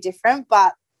completely different,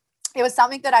 but it was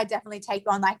something that I definitely take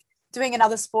on, like doing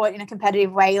another sport in a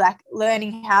competitive way, like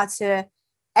learning how to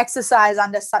exercise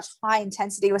under such high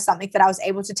intensity was something that I was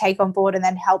able to take on board and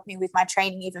then help me with my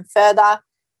training even further.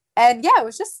 And yeah,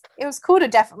 it was cool to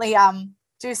definitely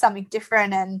do something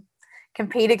different and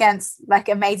compete against like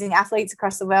amazing athletes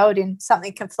across the world in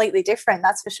something completely different,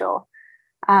 that's for sure.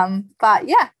 But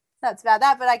yeah, that's about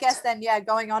that. But I guess then, yeah,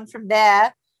 going on from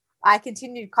there, I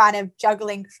continued kind of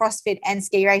juggling CrossFit and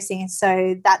ski racing.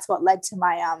 So that's what led to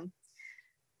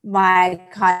my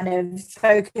kind of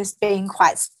focus being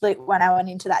quite split when I went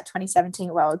into that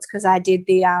 2017 Worlds, because I did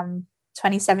the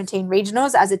 2017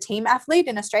 regionals as a team athlete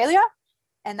in Australia.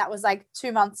 And that was like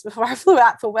 2 months before I flew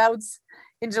out for Worlds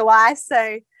in July.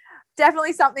 So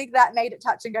definitely something that made it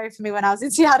touch and go for me when I was in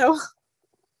Seattle.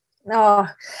 Oh,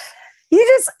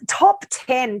 you just top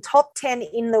 10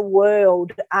 in the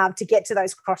world to get to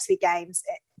those CrossFit Games,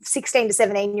 16 to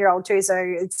 17-year-old too. So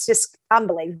it's just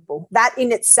unbelievable. That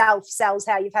in itself sells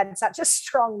how you've had such a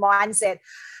strong mindset.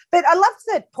 But I love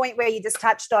the point where you just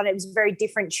touched on it was a very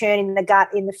different churn in the gut,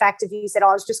 in the fact of you said, I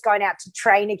was just going out to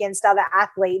train against other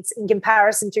athletes in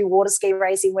comparison to water ski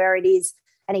racing, where it is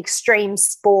an extreme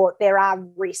sport. There are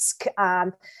risks.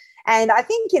 And I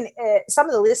think some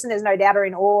of the listeners, no doubt, are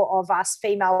in awe of us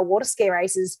female water ski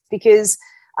racers, because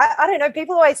I don't know,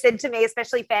 people always said to me,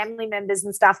 especially family members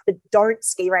and stuff that don't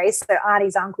ski race, so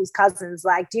aunties, uncles, cousins,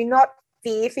 like, do you not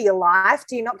fear for your life?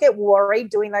 Do you not get worried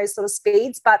doing those sort of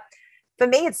speeds? But for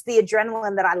me, it's the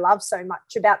adrenaline that I love so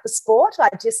much about the sport. I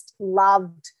just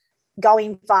loved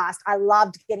going fast. I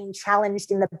loved getting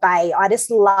challenged in the bay. I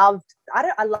loved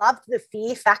the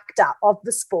fear factor of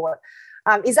the sport.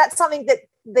 Is that something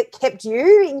that kept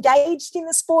you engaged in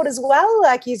the sport as well?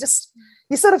 Like you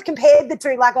sort of compared the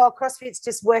two, like, oh, CrossFit's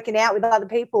just working out with other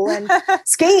people, and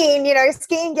skiing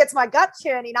gets my gut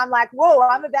churning. I'm like, whoa,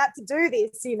 I'm about to do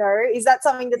this, Is that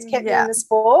something that's kept you in the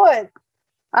sport?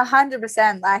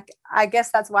 100%. Like, I guess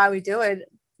that's why we do it.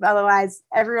 Otherwise,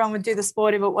 everyone would do the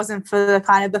sport if it wasn't for the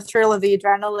kind of the thrill of the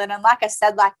adrenaline. And like I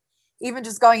said, like, even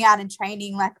just going out and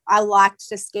training, like, I liked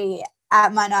to ski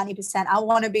at my 90%. I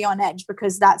want to be on edge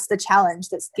because that's the challenge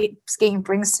that skiing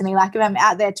brings to me. Like, if I'm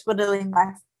out there twiddling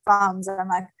my thumbs, I'm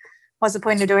like, what's the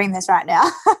point of doing this right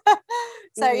now?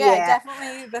 So yeah,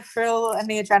 definitely the thrill and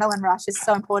the adrenaline rush is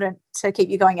so important to keep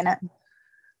you going in it.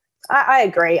 I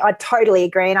agree. I totally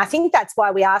agree. And I think that's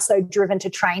why we are so driven to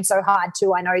train so hard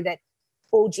too. I know that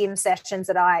all gym sessions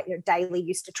that I daily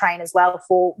used to train as well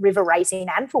for river racing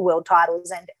and for world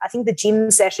titles. And I think the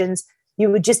gym sessions, you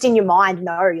would just in your mind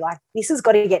know, like, this has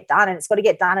got to get done, and it's got to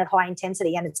get done at high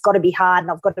intensity, and it's got to be hard,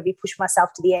 and I've got to be pushing myself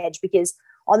to the edge, because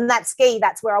on that ski,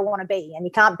 that's where I want to be. And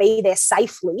you can't be there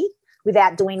safely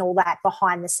without doing all that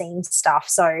behind the scenes stuff.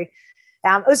 So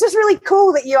it was just really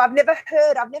cool that I've never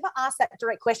asked that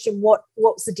direct question.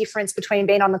 What's the difference between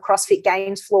being on the CrossFit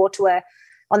Games floor to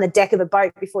on the deck of a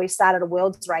boat before you started a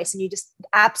world's race? And you just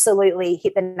absolutely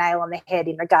hit the nail on the head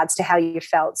in regards to how you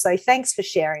felt. So thanks for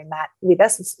sharing that with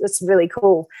us. It's really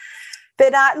cool.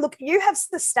 But look, you have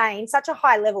sustained such a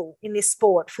high level in this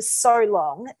sport for so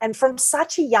long, and from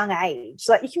such a young age.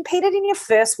 Like, you competed in your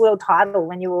first world title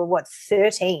when you were,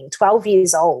 12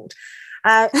 years old.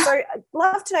 So I'd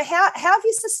love to know, how have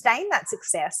you sustained that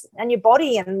success, and your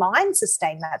body and mind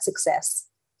sustained that success?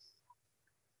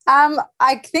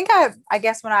 I think I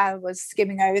guess when I was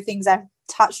skimming over things, I've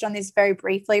touched on this very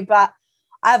briefly, but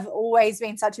I've always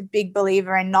been such a big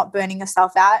believer in not burning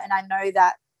yourself out. And I know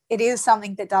that it is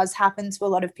something that does happen to a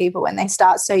lot of people when they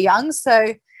start so young.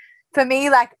 So for me,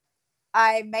 like,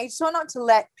 I made sure not to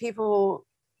let people,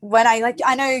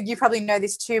 I know you probably know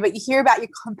this too, but you hear about your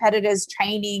competitors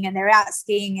training and they're out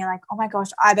skiing, and you're like, oh my gosh,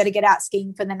 I better get out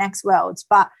skiing for the next Worlds.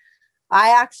 But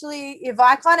if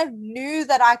I kind of knew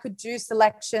that I could do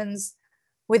selections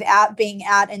without being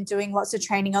out and doing lots of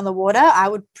training on the water. I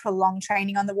would prolong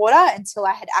training on the water until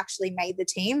I had actually made the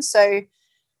team. So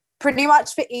pretty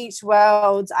much for each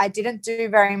Worlds, I didn't do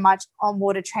very much on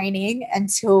water training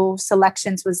until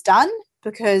selections was done,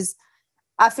 because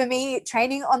for me,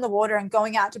 training on the water and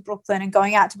going out to Brooklyn and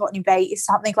going out to Botany Bay is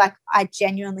something like I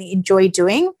genuinely enjoy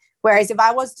doing. Whereas if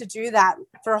I was to do that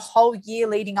for a whole year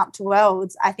leading up to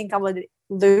Worlds, I think I would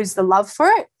lose the love for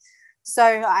it. So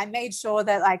I made sure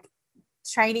that like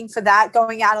training for that,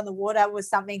 going out on the water, was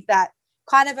something that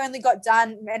kind of only got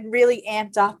done and really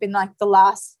amped up in like the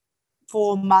last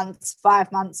 4 months,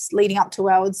 5 months leading up to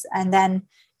Worlds, and then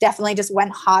definitely just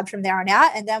went hard from there on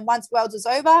out. And then once Worlds was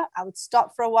over, I would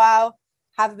stop for a while,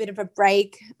 have a bit of a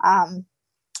break,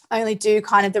 only do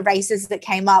kind of the races that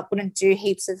came up, wouldn't do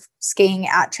heaps of skiing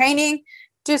out training,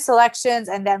 do selections,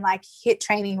 and then like hit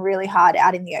training really hard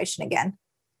out in the ocean again.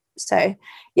 So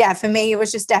yeah, for me, it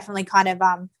was just definitely kind of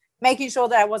making sure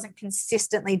that I wasn't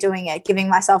consistently doing it, giving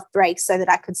myself breaks so that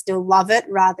I could still love it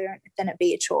rather than it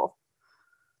be a chore.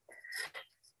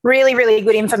 Really, really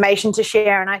good information to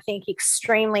share. And I think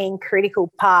extremely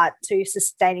critical part to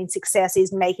sustaining success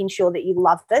is making sure that you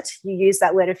love it. You use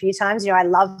that word a few times. You know, I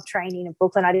love training in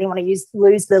Brooklyn. I didn't want to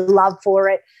lose the love for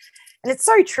it. And it's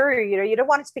so true. You know, you don't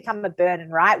want it to become a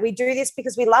burden, right? We do this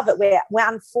because we love it.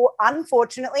 We're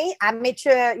unfortunately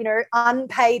amateur, you know,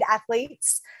 unpaid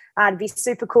athletes. It'd be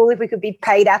super cool if we could be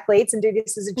paid athletes and do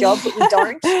this as a job, but we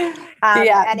don't.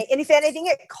 And if anything,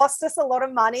 it costs us a lot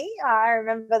of money. I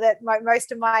remember that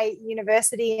most of my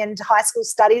university and high school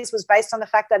studies was based on the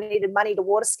fact that I needed money to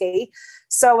water ski.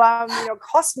 So, you know, it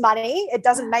costs money. It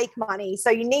doesn't make money. So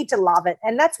you need to love it.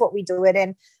 And that's what we do it.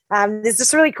 And there's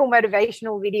this really cool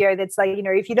motivational video that's like, you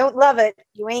know, if you don't love it,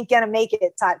 you ain't going to make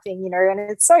it type thing, you know, and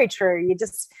it's so true.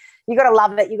 You got to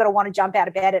love it. You got to want to jump out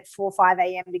of bed at 4 or 5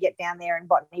 a.m. to get down there in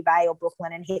Botany Bay or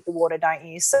Brooklyn and hit the water, don't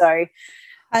you? So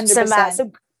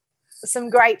some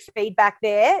great feedback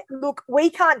there. Look, we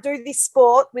can't do this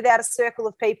sport without a circle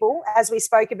of people, as we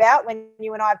spoke about when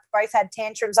you and I both had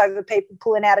tantrums over people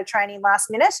pulling out of training last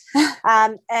minute.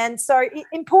 And so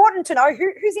important to know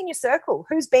who's in your circle,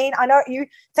 who's been. I know you,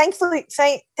 thankfully,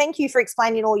 thank you for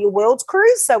explaining all your Worlds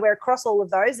crews. So we're across all of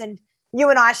those, and you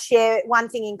and I share one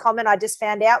thing in common. I just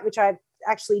found out, which I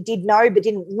actually did know but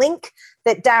didn't link,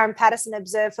 that Darren Patterson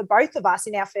observed for both of us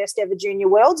in our first ever junior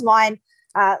Worlds. Mine,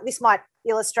 this might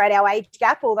illustrate our age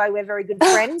gap, although we're very good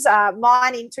friends.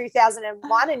 Mine in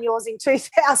 2001 and yours in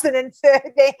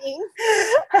 2013.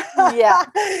 Yeah.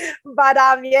 But,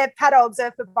 Pat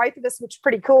observed for both of us, which is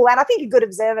pretty cool. And I think a good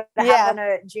observer to have on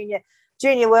a junior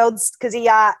Worlds, because he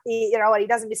you know what, he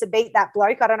doesn't miss a beat, that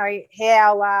bloke. I don't know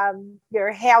how you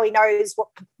know how he knows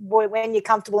when you're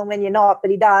comfortable and when you're not, but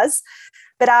he does.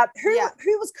 But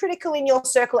who was critical in your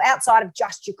circle outside of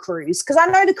just your crews? Because I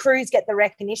know the crews get the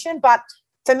recognition, but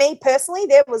for me personally,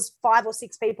 there was 5 or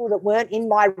 6 people that weren't in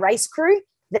my race crew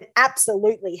that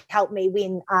absolutely helped me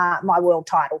win my world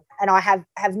title. And I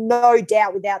have no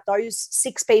doubt, without those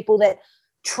 6 people that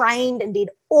trained and did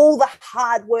all the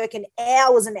hard work and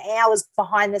hours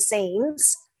behind the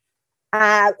scenes,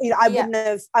 I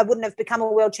wouldn't have become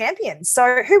a world champion.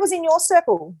 So who was in your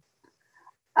circle?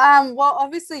 Well,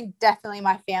 obviously definitely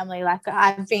my family. Like,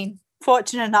 I've been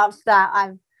fortunate enough that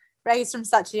I've raised from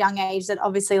such a young age that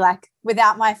obviously, like,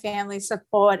 without my family's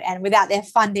support and without their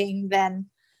funding, then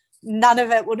none of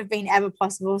it would have been ever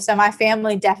possible. So my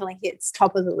family definitely hits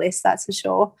top of the list, that's for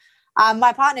sure.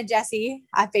 My partner, Jesse,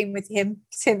 I've been with him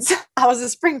since I was a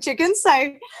spring chicken. So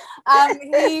he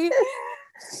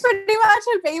pretty much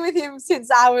have been with him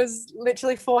since I was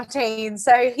literally 14.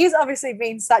 So he's obviously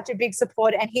been such a big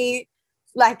support. And he,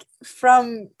 like,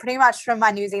 from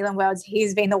my New Zealand Worlds,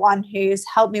 he's been the one who's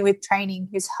helped me with training,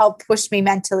 who's helped push me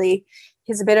mentally.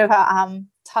 He's a bit of a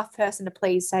tough person to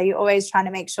please. So you're always trying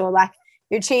to make sure, like,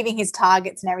 you're achieving his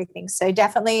targets and everything. So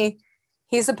definitely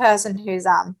he's the person who's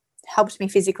helped me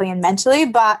physically and mentally.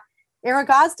 But in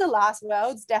regards to last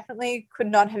Worlds, definitely could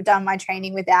not have done my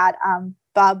training without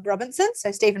Bob Robinson,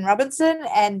 so Stephen Robinson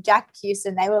and Jack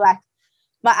Houston. They were like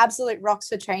my absolute rocks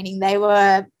for training.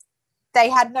 They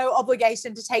had no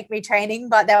obligation to take me training,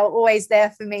 but they were always there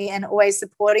for me and always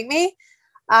supporting me.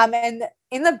 And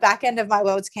in the back end of my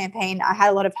Worlds campaign, I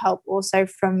had a lot of help also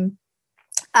from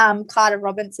Carter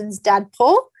Robinson's dad,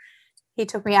 Paul. He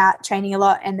took me out training a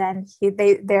lot, and then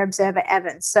their observer,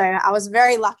 Evan. So I was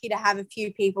very lucky to have a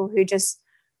few people who just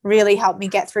really helped me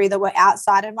get through that were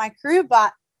outside of my crew,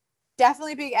 but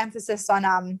definitely big emphasis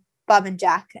on Bob and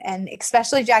Jack, and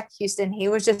especially Jack Houston. He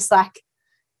was just like,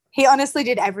 he honestly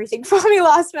did everything for me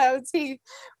last Worlds. He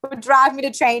would drive me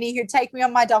to training. He'd take me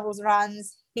on my doubles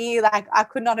runs. I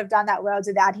could not have done that Worlds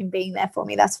without him being there for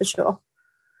me, that's for sure.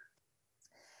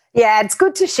 Yeah, it's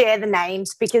good to share the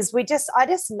names because I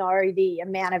just know the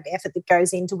amount of effort that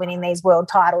goes into winning these world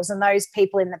titles, and those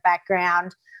people in the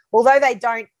background, although they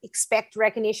don't expect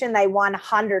recognition, they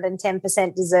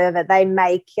 110% deserve it. They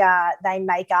make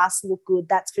us look good,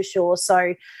 that's for sure.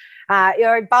 So,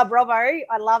 Bob Robbo,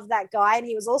 I love that guy, and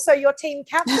he was also your team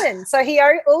captain. So he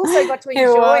also got to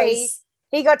enjoy.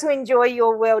 He got to enjoy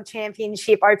your World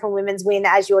Championship Open Women's win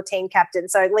as your team captain.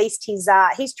 So at least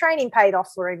his training paid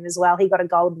off for him as well. He got a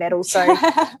gold medal. So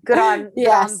good on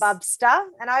Bubster.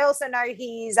 And I also know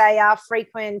he's a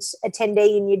frequent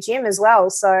attendee in your gym as well.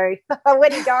 So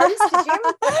when he goes to gym,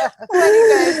 when he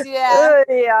goes,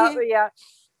 yeah.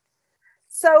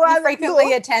 So he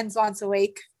frequently attends once a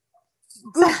week.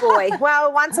 Good boy.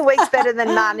 Well, once a week's better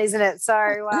than none, isn't it?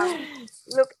 So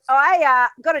look, I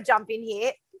got to jump in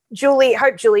here.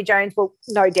 Hope Julie Jones will,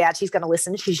 no doubt she's going to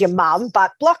listen. She's your mum,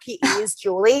 but block your ears,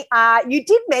 Julie. You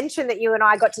did mention that you and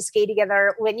I got to ski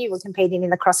together when you were competing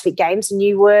in the CrossFit Games, and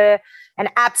you were an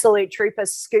absolute trooper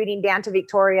scooting down to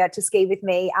Victoria to ski with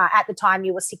me. At the time,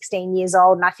 you were 16 years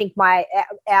old, and I think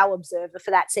our observer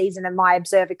for that season and my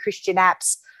observer, Christian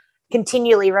Apps,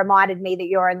 continually reminded me that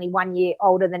you're only 1 year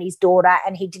older than his daughter,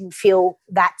 and he didn't feel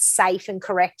that safe and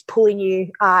correct pulling you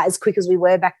as quick as we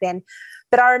were back then.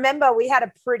 But I remember we had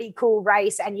a pretty cool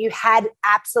race, and you had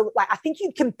I think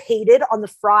you competed on the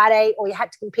Friday, or you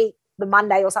had to compete the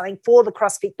Monday or something for the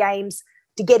CrossFit Games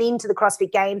to get into the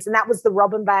CrossFit Games. And that was the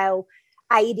Robinvale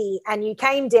 80. And you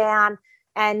came down,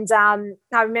 and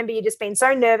I remember you just being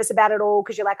so nervous about it all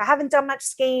because you're like, I haven't done much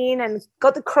skiing and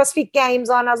got the CrossFit Games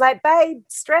on. I was like, babe,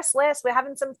 stress less. We're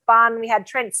having some fun. We had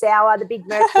Trent Sauer, the big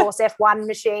Merc Force F1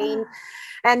 machine.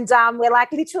 And we're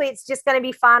like, literally, it's just going to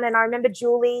be fun. And I remember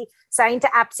Julie saying to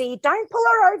Apsy, don't pull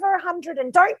her over 100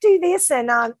 and don't do this and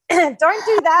don't do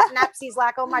that. And Apsy's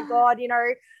like, oh, my God,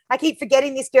 I keep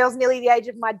forgetting this girl's nearly the age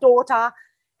of my daughter.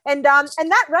 And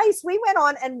that race, we went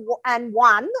on and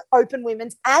won Open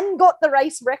Women's and got the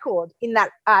race record in that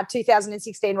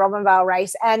 2016 Robinvale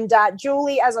race. And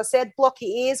Julie, as I said, block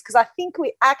your ears because I think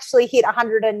we actually hit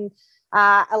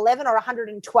 111 or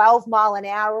 112 mile an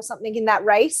hour or something in that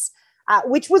race.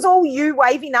 Which was all you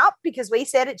waving up because we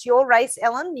said it's your race,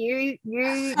 Ellen. You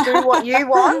do what you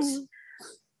want.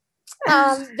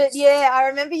 But yeah, I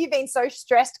remember you being so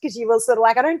stressed because you were sort of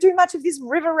like, I don't do much of this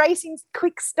river racing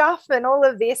quick stuff and all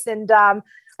of this. And I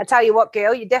tell you what,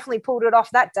 girl, you definitely pulled it off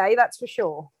that day. That's for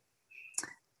sure.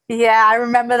 Yeah, I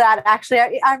remember that actually.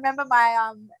 I remember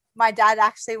my dad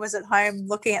actually was at home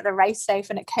looking at the race safe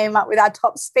and it came up with our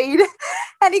top speed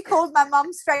and he called my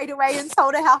mum straight away and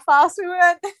told her how fast we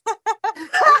went.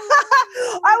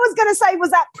 I was going to say,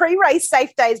 was that pre-race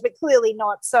safe days, but clearly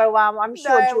not. So I'm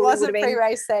sure no, Julie it wasn't would have been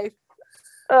pre-race safe.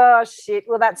 Oh, shit.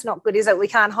 Well, that's not good, is it? We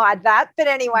can't hide that. But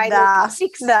anyway,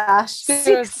 six.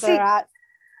 Right.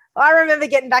 I remember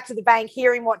getting back to the bank,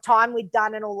 hearing what time we'd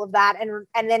done and all of that,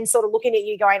 and then sort of looking at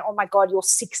you going, oh, my God, you're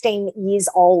 16 years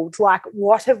old. Like,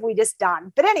 what have we just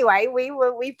done? But anyway,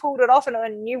 we pulled it off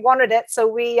and you wanted it.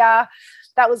 So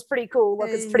that was pretty cool. Look,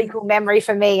 it's a pretty cool memory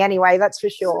for me anyway, that's for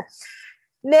sure.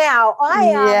 Now,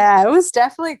 yeah, it was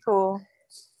definitely cool.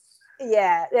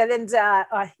 Yeah,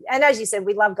 and as you said,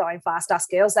 we love going fast, us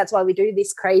girls. That's why we do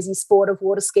this crazy sport of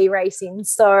water ski racing.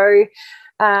 So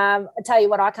I tell you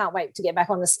what, I can't wait to get back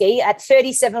on the ski. At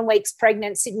 37 weeks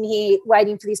pregnant, sitting here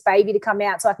waiting for this baby to come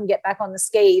out so I can get back on the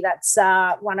ski. That's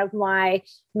one of my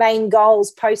main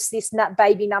goals post this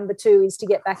baby number 2 is to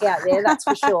get back out there. That's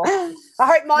for sure. I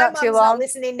hope my mum's not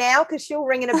listening now because she'll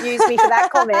ring and abuse me for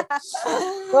that comment.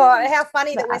 Well, how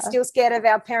funny that we're still scared of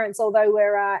our parents, although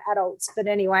we're adults. But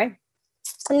anyway,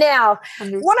 now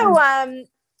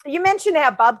you mentioned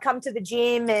how Bub come to the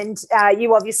gym and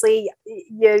you obviously,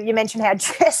 you mentioned how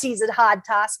Jesse's a hard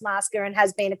taskmaster and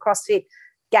has been a CrossFit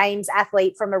Games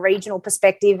athlete from a regional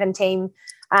perspective and team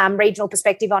regional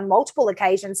perspective on multiple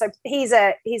occasions. So he's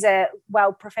a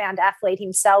well profound athlete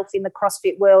himself in the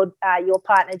CrossFit world, your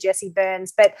partner, Jesse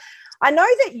Burns. But I know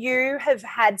that you have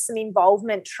had some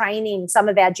involvement training some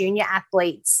of our junior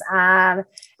athletes. And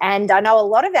I know a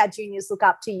lot of our juniors look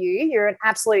up to you. You're an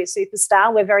absolute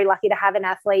superstar. We're very lucky to have an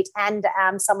athlete and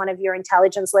someone of your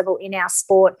intelligence level in our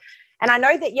sport. And I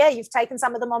know that, you've taken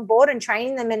some of them on board and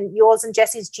training them in yours and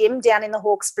Jesse's gym down in the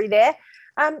Hawkesbury there.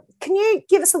 Can you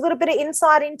give us a little bit of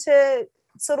insight into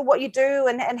sort of what you do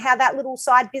and how that little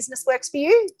side business works for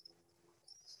you?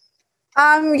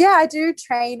 Yeah, I do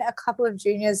train a couple of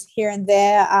juniors here and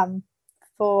there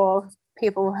for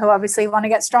people who obviously want to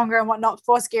get stronger and whatnot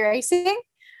for ski racing.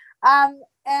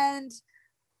 And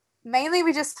mainly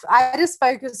I just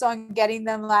focus on getting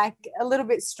them like a little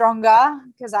bit stronger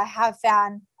because I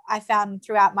found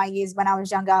throughout my years when I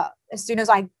was younger, as soon as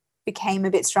I became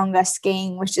a bit stronger,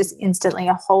 skiing was just instantly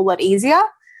a whole lot easier.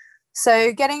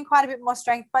 So getting quite a bit more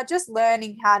strength, but just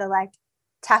learning how to like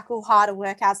tackle harder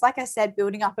workouts. Like I said,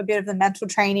 building up a bit of the mental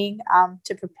training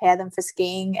to prepare them for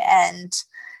skiing, and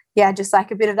yeah, just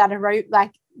like a bit of that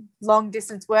like long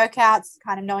distance workouts,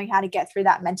 kind of knowing how to get through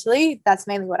that mentally. That's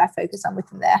mainly what I focus on with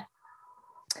them there.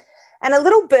 And a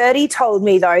little birdie told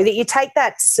me, though, that you take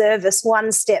that service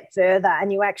one step further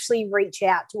and you actually reach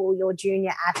out to all your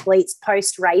junior athletes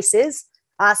post races,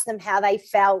 ask them how they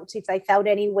felt, if they felt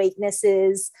any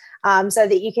weaknesses, so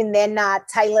that you can then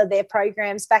tailor their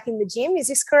programs back in the gym. Is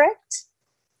this correct?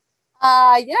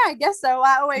 Yeah, I guess so.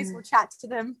 I always will chat to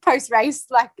them post-race,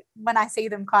 like when I see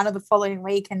them kind of the following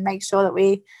week, and make sure that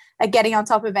we are getting on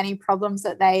top of any problems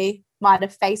that they might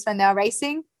have faced when they were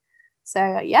racing.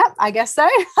 So, yeah, I guess so.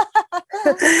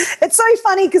 It's so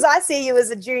funny because I see you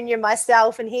as a junior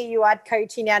myself, and here you are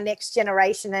coaching our next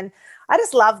generation. And I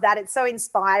just love that. It's so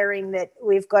inspiring that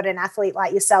we've got an athlete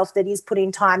like yourself that is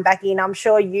putting time back in. I'm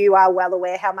sure you are well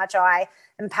aware how much I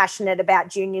am passionate about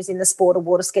juniors in the sport of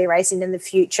water ski racing and the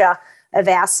future of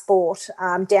our sport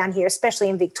down here, especially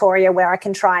in Victoria, where I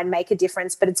can try and make a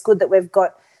difference. But it's good that we've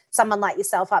got someone like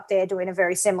yourself up there doing a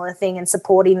very similar thing and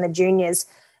supporting the juniors.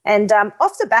 And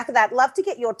off the back of that, love to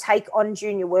get your take on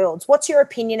Junior Worlds. What's your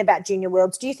opinion about Junior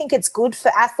Worlds? Do you think it's good for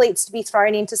athletes to be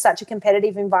thrown into such a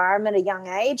competitive environment at a young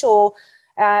age? Or,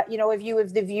 have you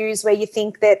of the views where you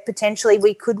think that potentially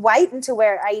we could wait until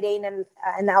we're 18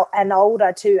 and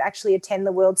older to actually attend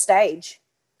the world stage?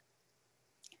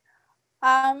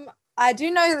 I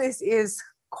do know this is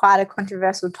quite a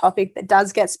controversial topic that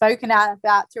does get spoken out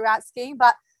about throughout skiing,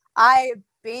 but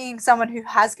being someone who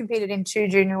has competed in 2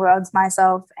 junior worlds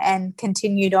myself and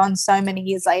continued on so many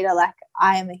years later, like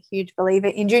I am a huge believer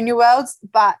in junior worlds.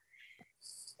 But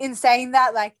in saying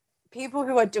that, like people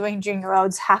who are doing junior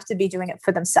worlds have to be doing it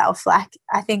for themselves. Like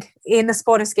I think in the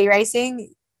sport of ski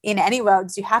racing, in any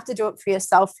worlds, you have to do it for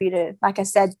yourself, for you to, like I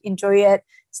said, enjoy it,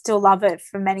 still love it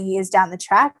for many years down the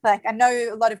track. Like I know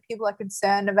a lot of people are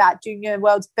concerned about junior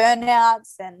worlds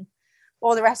burnouts and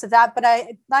all the rest of that. But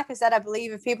like I said, I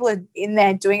believe if people are in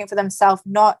there doing it for themselves,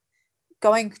 not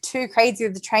going too crazy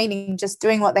with the training, just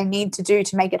doing what they need to do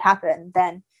to make it happen,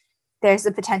 then there's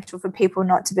the potential for people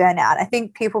not to burn out. I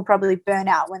think people probably burn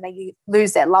out when they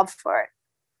lose their love for it.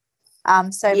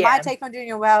 My take on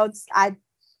junior worlds,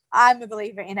 I'm a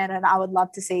believer in it, and I would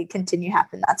love to see it continue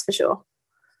happen. That's for sure.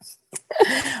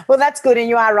 Well, that's good. And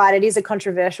you are right. It is a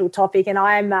controversial topic. And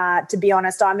I'm, to be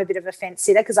honest, I'm a bit of a fence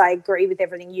sitter because I agree with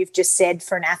everything you've just said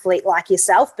for an athlete like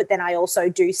yourself. But then I also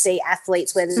do see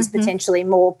athletes where there's potentially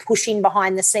more pushing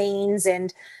behind the scenes,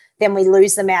 and then we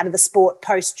lose them out of the sport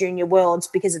post junior worlds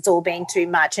because it's all been too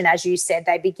much. And as you said,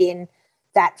 they begin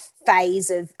that phase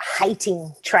of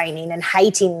hating training and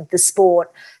hating the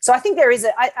sport. So I think there is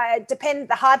the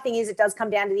hard thing is it does come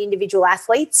down to the individual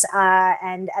athletes,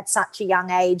 and at such a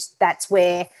young age, that's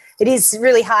where it is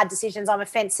really hard decisions. I'm a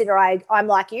fence sitter. I'm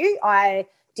like you. I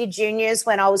did juniors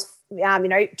when I was,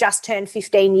 just turned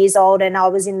 15 years old, and I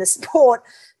was in the sport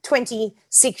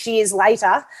 26 years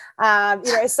later.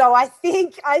 So I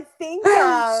think it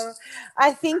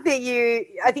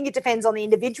depends on the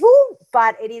individual,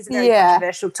 but it is a very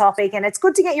controversial topic, and it's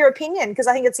good to get your opinion because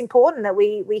I think it's important that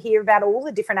we hear about all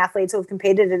the different athletes who have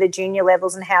competed at the junior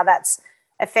levels and how that's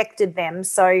affected them.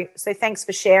 So thanks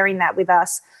for sharing that with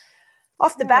us.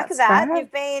 Off the back of that,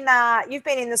 you've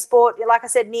been in the sport, like I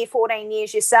said, near 14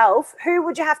 years yourself. Who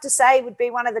would you have to say would be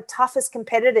one of the toughest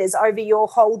competitors over your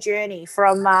whole journey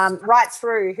from right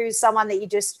through? Who's someone that you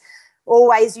just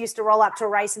always used to roll up to a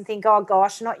race and think, oh,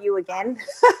 gosh, not you again?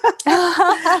 We've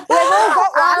all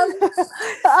got one.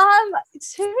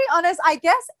 To be honest, I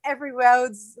guess every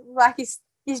world's like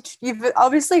you've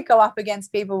obviously go up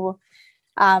against people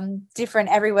different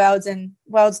every worlds and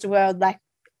worlds to world, like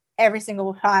every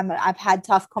single time I've had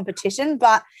tough competition.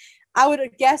 But I would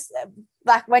guess,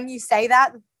 like when you say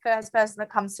that, the first person that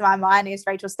comes to my mind is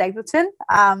Rachel Stapleton.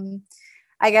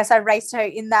 I guess I raced her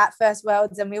in that first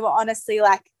worlds, and we were honestly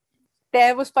like,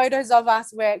 there was photos of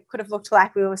us where it could have looked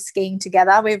like we were skiing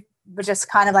together. We were just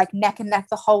kind of like neck and neck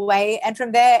the whole way. And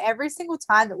from there, every single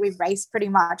time that we've raced, pretty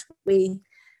much we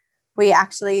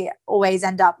actually always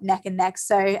end up neck and neck.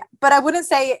 So, but I wouldn't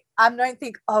say, I don't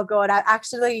think, oh God, I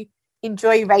actually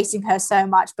enjoy racing her so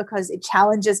much because it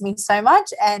challenges me so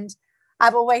much. And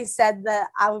I've always said that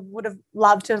I would have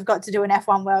loved to have got to do an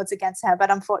F1 Worlds against her,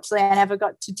 but unfortunately I never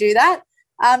got to do that.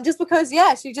 Just because,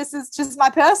 she just is just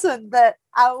my person that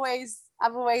I've always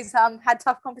had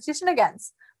tough competition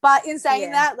against. But in saying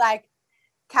that, like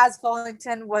Kaz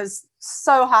Follington was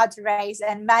so hard to race,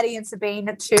 and Maddie and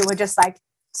Sabine too were just like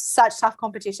such tough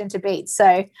competition to beat.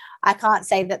 So I can't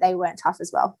say that they weren't tough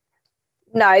as well.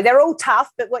 No, they're all tough,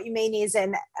 but what you mean is,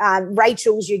 and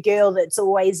Rachel's your girl that's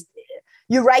always,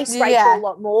 you race Rachel a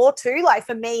lot more too. Like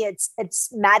for me, it's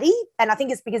Maddie, and I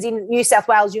think it's because in New South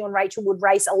Wales, you and Rachel would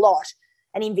race a lot,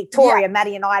 and in Victoria,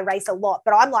 Maddie and I race a lot.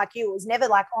 But I'm like you, it was never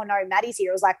like, oh no, Maddie's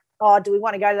here. It was like, oh, do we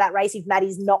want to go to that race if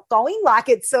Maddie's not going? Like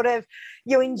it's sort of,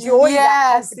 you enjoy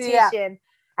that competition.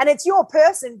 And it's your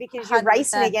person because you're 100%.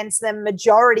 Racing against them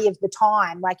majority of the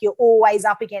time. Like you're always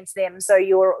up against them. So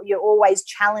you're always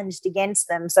challenged against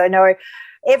them. So no,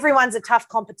 everyone's a tough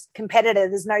competitor.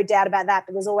 There's no doubt about that.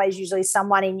 But there's always usually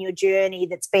someone in your journey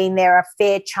that's been there a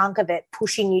fair chunk of it,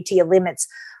 pushing you to your limits.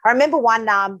 I remember one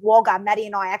Wagga, Maddie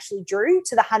and I actually drew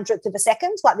to the 100th of a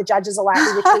second. Like the judges are like,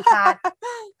 which we can't.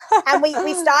 And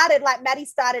we started, like Maddie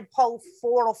started pole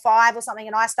 4 or 5 or something,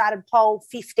 and I started pole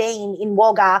 15 in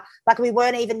Wagga. Like we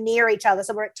weren't even near each other.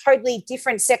 So we're at totally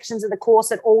different sections of the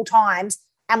course at all times,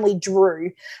 and we drew.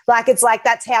 Like it's like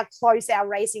that's how close our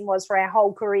racing was for our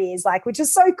whole careers, like, which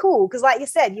is so cool because like you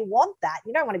said, you want that.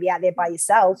 You don't want to be out there by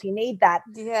yourself. You need that.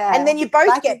 Yeah. And then you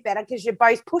both get better because you're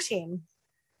both pushing.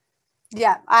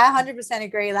 Yeah, I 100%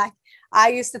 agree. Like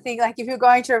I used to think like if you're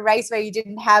going to a race where you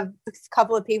didn't have a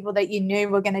couple of people that you knew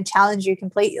were going to challenge you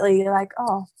completely, you're like,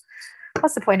 oh,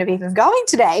 what's the point of even going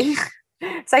today?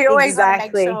 So you always want to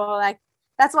make sure, like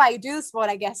that's why you do the sport,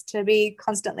 I guess, to be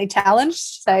constantly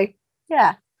challenged. So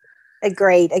yeah.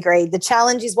 Agreed. The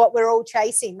challenge is what we're all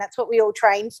chasing. That's what we all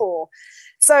train for.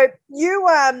 So you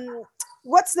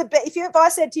what's the best, if I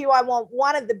said to you, I want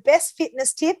one of the best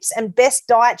fitness tips and best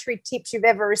dietary tips you've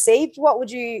ever received, what would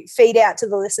you feed out to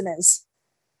the listeners?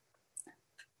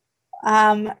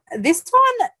 This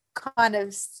one kind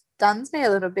of stuns me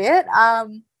a little bit. I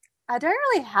don't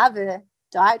really have a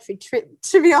dietary trip,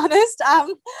 to be honest.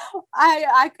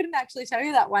 I couldn't actually tell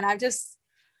you that one. I've just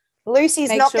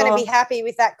Lucy's not going to be happy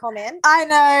with that comment. I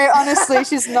know, honestly,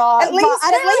 she's not. At least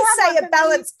say a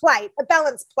balanced plate. A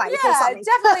balanced plate. Yeah, or something.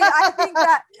 Definitely. I think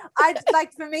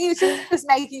that for me, it's just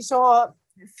making sure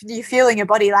you feel in your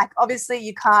body. Like, obviously,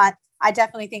 you can't. I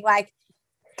definitely think like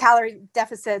calorie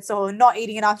deficits or not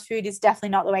eating enough food is definitely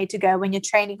not the way to go when you're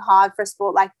training hard for a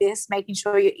sport like this. Making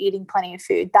sure you're eating plenty of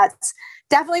food. That's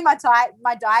definitely my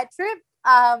diet trip.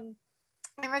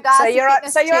 In regards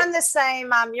so you're on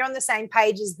the same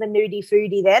page as the Nudie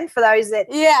Foodie then, for those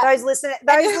listeners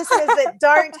that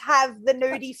don't have the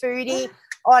Nudie Foodie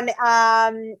on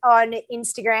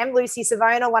Instagram. Lucy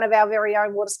Savona, one of our very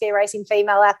own water ski racing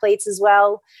female athletes as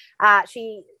well.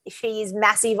 She is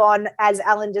massive on, as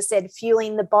Alan just said,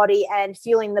 fueling the body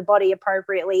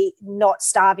appropriately, not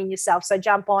starving yourself. So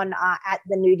jump on at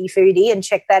the Nudie Foodie and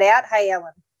check that out. Hey,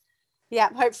 Ellen. Yeah,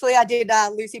 hopefully I did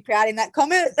Lucy proud in that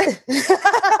comment.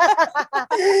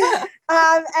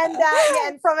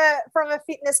 And from a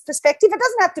fitness perspective, it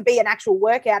doesn't have to be an actual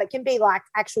workout. It can be like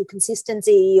actual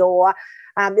consistency or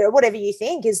whatever you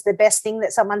think is the best thing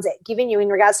that someone's given you in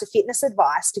regards to fitness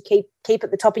advice to keep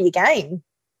at the top of your game.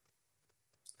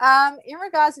 In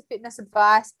regards to fitness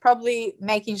advice, probably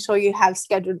making sure you have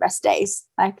scheduled rest days.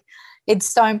 Like it's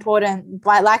so important.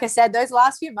 Like I said, those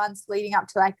last few months leading up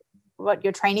to like what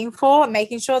you're training for,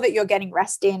 making sure that you're getting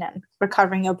rest in and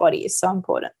recovering your body is so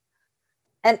important.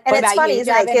 And it's funny,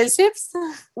 isn't it? Any tips?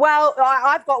 Well,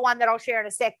 I've got one that I'll share in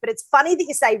a sec, but it's funny that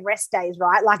you say rest days,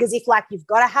 right? Like as if like you've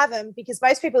got to have them, because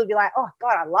most people would be like, oh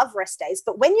God, I love rest days.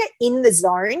 But when you're in the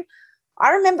zone,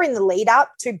 I remember in the lead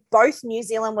up to both New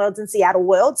Zealand Worlds and Seattle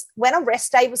Worlds, when a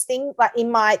rest day was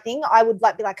in my thing, I would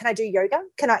be like, can I do yoga?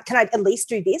 Can I at least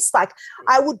do this? Like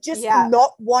I would just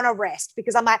not want to rest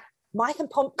because I'm like, my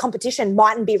competition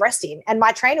mightn't be resting. And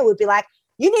my trainer would be like,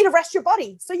 you need to rest your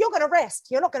body. So you're going to rest.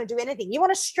 You're not going to do anything. You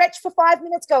want to stretch for 5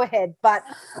 minutes, go ahead. But,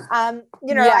 I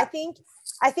think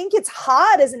it's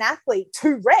hard as an athlete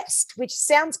to rest, which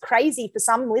sounds crazy for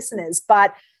some listeners,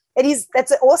 but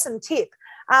that's an awesome tip.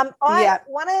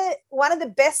 One of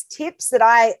the best tips that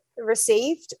I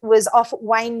received was off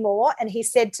Wayne Moore. And he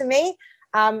said to me,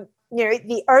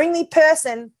 the only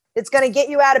person that's going to get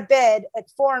you out of bed at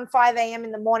 4 and 5 a.m.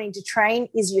 in the morning to train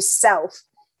is yourself.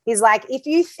 He's like, if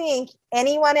you think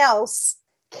anyone else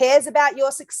cares about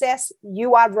your success,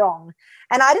 you are wrong.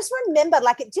 And I just remember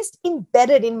like it just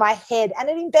embedded in my head, and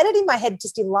it embedded in my head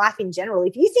just in life in general.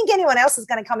 If you think anyone else is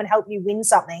going to come and help you win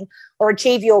something or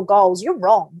achieve your goals, you're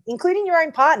wrong, including your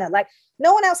own partner. Like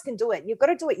no one else can do it. You've got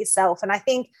to do it yourself. And I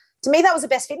think to me, that was the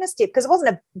best fitness tip because it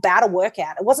wasn't about a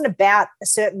workout. It wasn't about a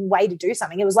certain way to do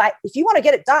something. It was like, if you want to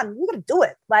get it done, you got to do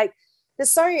it. Like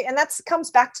and that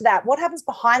comes back to that. What happens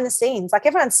behind the scenes? Like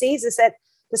everyone sees us at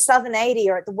the Southern 80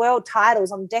 or at the world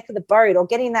titles on the deck of the boat or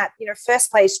getting that, first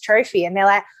place trophy. And they're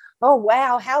like, Oh,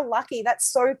 wow, how lucky. That's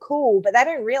so cool. But they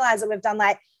don't realize that we've done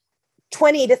like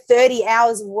 20 to 30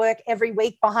 hours of work every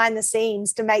week behind the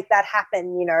scenes to make that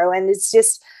happen, you know, and it's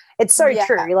so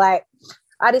true. Like,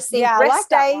 I just think rest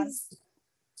days.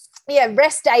 Yeah,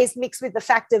 rest days mixed with the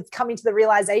fact of coming to the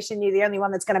realization you're the only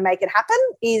one that's going to make it happen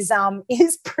is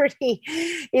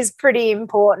pretty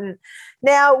important.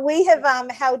 Now, we have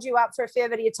held you up for a fair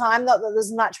bit of time. Not that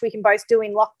there's much we can both do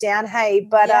in lockdown, hey,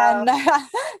 but no,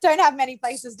 don't have many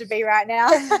places to be right now.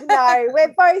 No,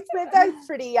 we're both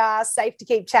pretty safe to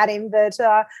keep chatting. But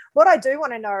what I do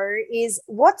want to know is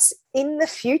what's in the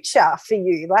future for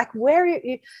you? Like, where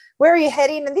are you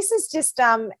heading? And this is just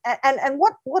and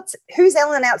who's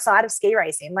Ellen outside of ski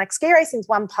racing? Like, ski racing is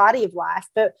one party of life,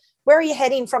 but where are you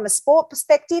heading from a sport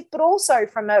perspective, but also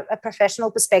from a professional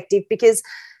perspective? Because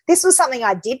this was something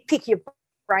I did pick your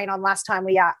brain on last time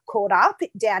we caught up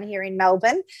down here in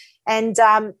Melbourne, and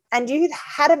you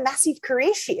had a massive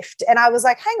career shift, and I was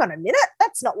like, hang on a minute,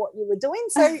 that's not what you were doing.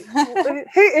 So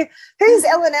who's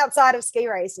Ellen outside of ski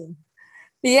racing?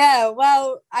 Yeah,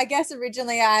 well, I guess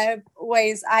originally I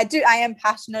am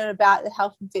passionate about the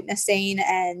health and fitness scene,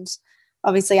 and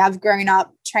obviously I've grown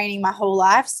up training my whole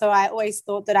life. So I always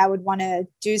thought that I would want to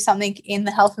do something in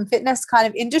the health and fitness kind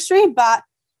of industry. But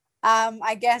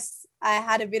I guess I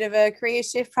had a bit of a career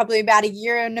shift probably about a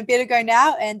year and a bit ago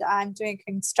now, and I'm doing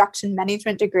a construction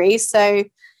management degree. So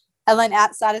Ellen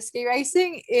outside of ski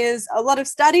racing is a lot of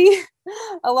study,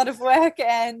 a lot of work,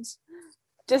 and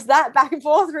just that back and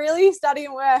forth, really, study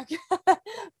and work.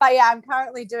 But yeah, I'm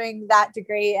currently doing that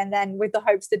degree, and then with the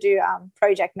hopes to do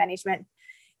project management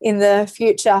in the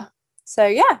future. So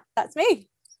yeah, that's me.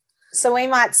 So we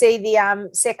might see the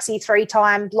sexy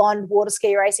 3-time blonde water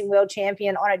ski racing world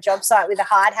champion on a job site with a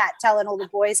hard hat telling all the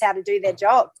boys how to do their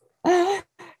job.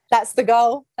 That's the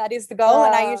goal. That is the goal.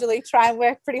 And I usually try and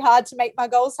work pretty hard to make my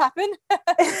goals happen.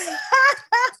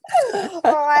 Oh,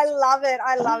 I love it.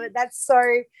 I love it.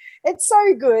 It's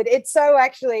so good. It's so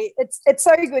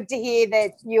good to hear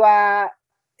that you are,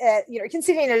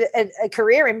 considering a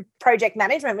career in project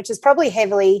management, which is probably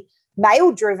heavily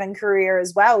male-driven career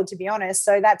as well, to be honest.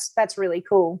 So that's really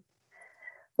cool.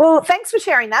 Well, thanks for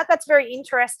sharing that. That's very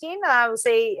interesting. We'll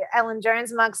see Ellen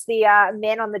Jones amongst the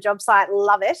men on the job site.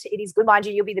 Love it. It is good. Mind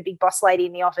you, you'll be the big boss lady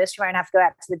in the office. You won't have to go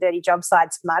out to the dirty job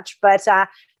sites much. But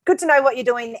good to know what you're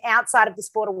doing outside of the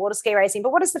sport of water ski racing.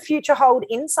 But what does the future hold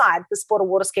inside the sport of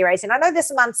water ski racing? I know there's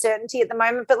some uncertainty at the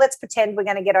moment, but let's pretend we're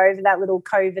going to get over that little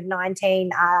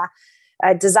COVID-19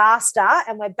 disaster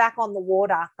and we're back on the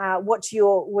water. What's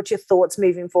your thoughts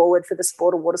moving forward for the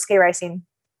sport of water ski racing?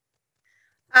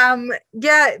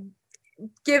 Yeah,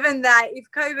 given that if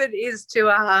COVID is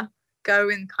to go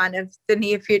in kind of the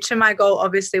near future, my goal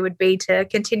obviously would be to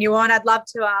continue on. I'd love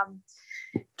to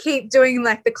keep doing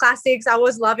like the classics. I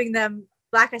was loving them.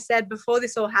 Like I said, before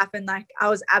this all happened, like I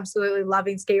was absolutely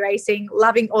loving ski racing,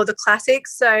 loving all the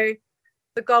classics. So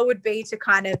the goal would be to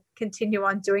kind of continue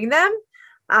on doing them.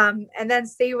 And then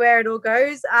see where it all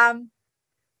goes.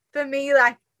 For me,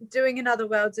 like doing another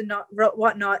Worlds and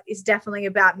whatnot is definitely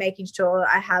about making sure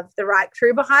I have the right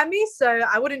crew behind me. So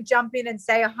I wouldn't jump in and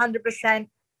say 100%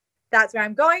 that's where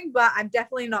I'm going, but I'm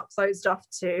definitely not closed off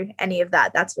to any of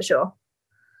that. That's for sure.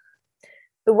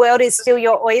 The world is still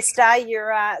your oyster.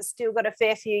 You're still got a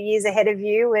fair few years ahead of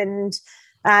you, and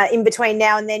in between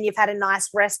now and then you've had a nice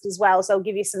rest as well. So it'll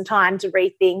give you some time to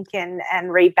rethink and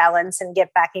rebalance and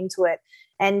get back into it.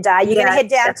 And you're going to head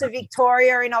down to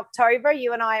Victoria in October.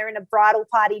 You and I are in a bridal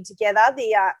party together,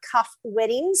 the Cuff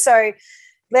wedding. So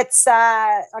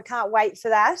I can't wait for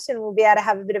that. And we'll be able to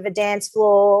have a bit of a dance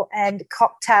floor and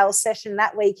cocktail session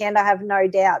that weekend, I have no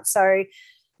doubt. So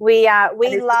we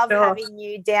love having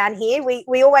you down here.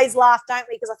 We always laugh, don't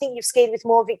we? Because I think you've skied with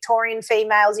more Victorian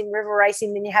females in river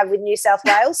racing than you have with New South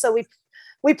Wales. So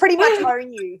we pretty much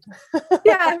own you.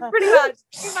 Yeah, pretty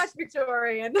much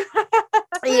Victorian.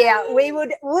 Yeah, we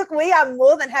are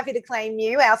more than happy to claim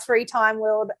you, our 3-time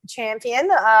world champion.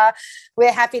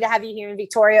 We're happy to have you here in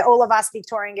Victoria. All of us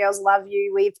Victorian girls love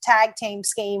you. We've tag team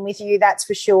skiing with you, that's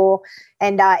for sure.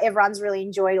 And everyone's really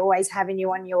enjoyed always having you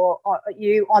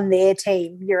on their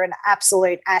team. You're an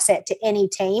absolute asset to any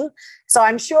team. So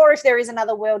I'm sure if there is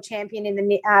another world champion in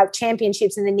the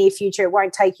championships in the near future, it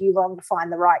won't take you long to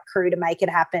find the right crew to make it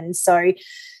happen. So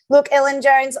look, Ellen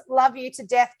Jones, love you to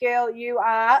death, girl. You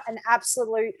are an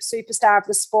absolute superstar of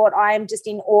the sport. I am just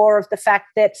in awe of the fact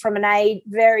that from an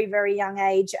very, very young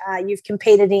age, you've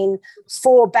competed in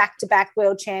 4 back-to-back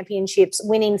world championships,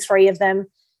 winning 3 of them.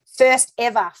 First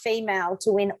ever female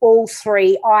to win all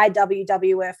 3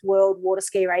 IWWF World Water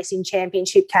Ski Racing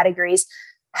Championship categories.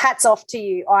 hats off to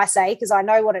you, I say, because I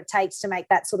know what it takes to make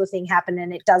that sort of thing happen,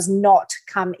 and it does not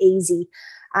come easy.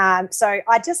 So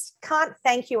I just can't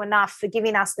thank you enough for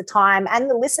giving us the time and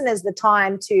the listeners the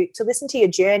time to listen to your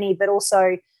journey, but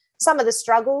also some of the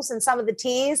struggles and some of the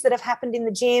tears that have happened in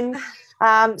the gym,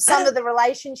 some of the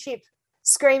relationship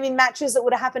screaming matches that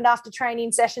would have happened after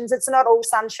training sessions. It's not all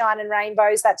sunshine and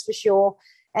rainbows, that's for sure.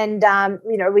 And,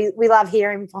 we love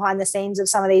hearing behind the scenes of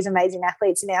some of these amazing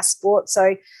athletes in our sport.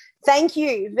 So thank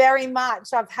you very much.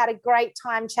 I've had a great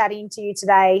time chatting to you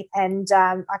today, and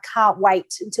I can't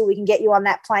wait until we can get you on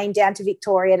that plane down to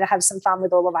Victoria to have some fun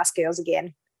with all of us girls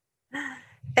again.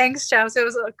 Thanks, Chels. It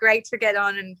was great to get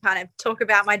on and kind of talk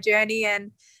about my journey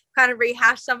and kind of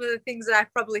rehash some of the things that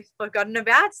I've probably forgotten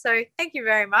about. So thank you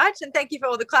very much, and thank you for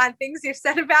all the kind things you've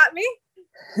said about me.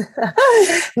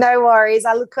 No worries.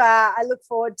 I look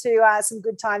forward to some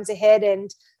good times ahead and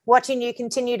watching you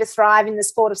continue to thrive in the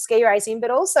sport of ski racing,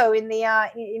 but also in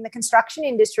the construction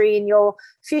industry in your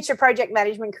future project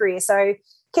management career. So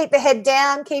keep the head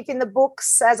down, keep in the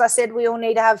books. As I said, we all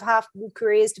need to have half good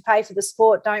careers to pay for the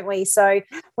sport, don't we? So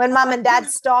when mum and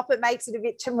dad stop, it makes it a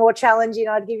bit more challenging.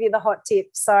 I'd give you the hot tip.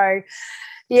 So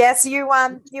yes, you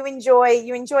enjoy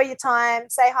your time.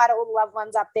 Say hi to all the loved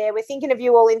ones up there. We're thinking of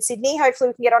you all in Sydney. Hopefully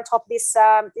we can get on top of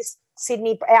this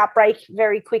Sydney outbreak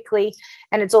very quickly,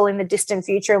 and it's all in the distant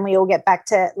future, and we all get back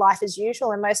to life as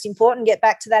usual, and most important, get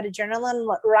back to that adrenaline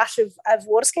rush of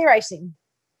water ski racing.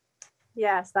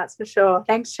 Yes, that's for sure.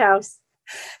 Thanks, Chels.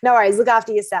 No worries. Look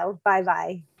after yourself.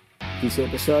 Bye-bye. This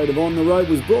episode of On the Road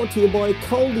was brought to you by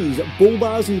Coldy's Bull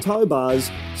Bars and Tow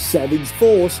Bars, Savage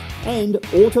Force, and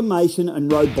Automation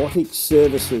and Robotics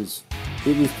Services.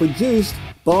 It was produced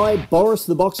by Boris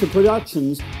the Boxer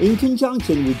Productions in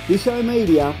conjunction with Bisho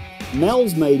Media,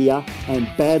 Mel's Media, and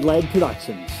Bad Lad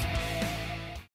Productions.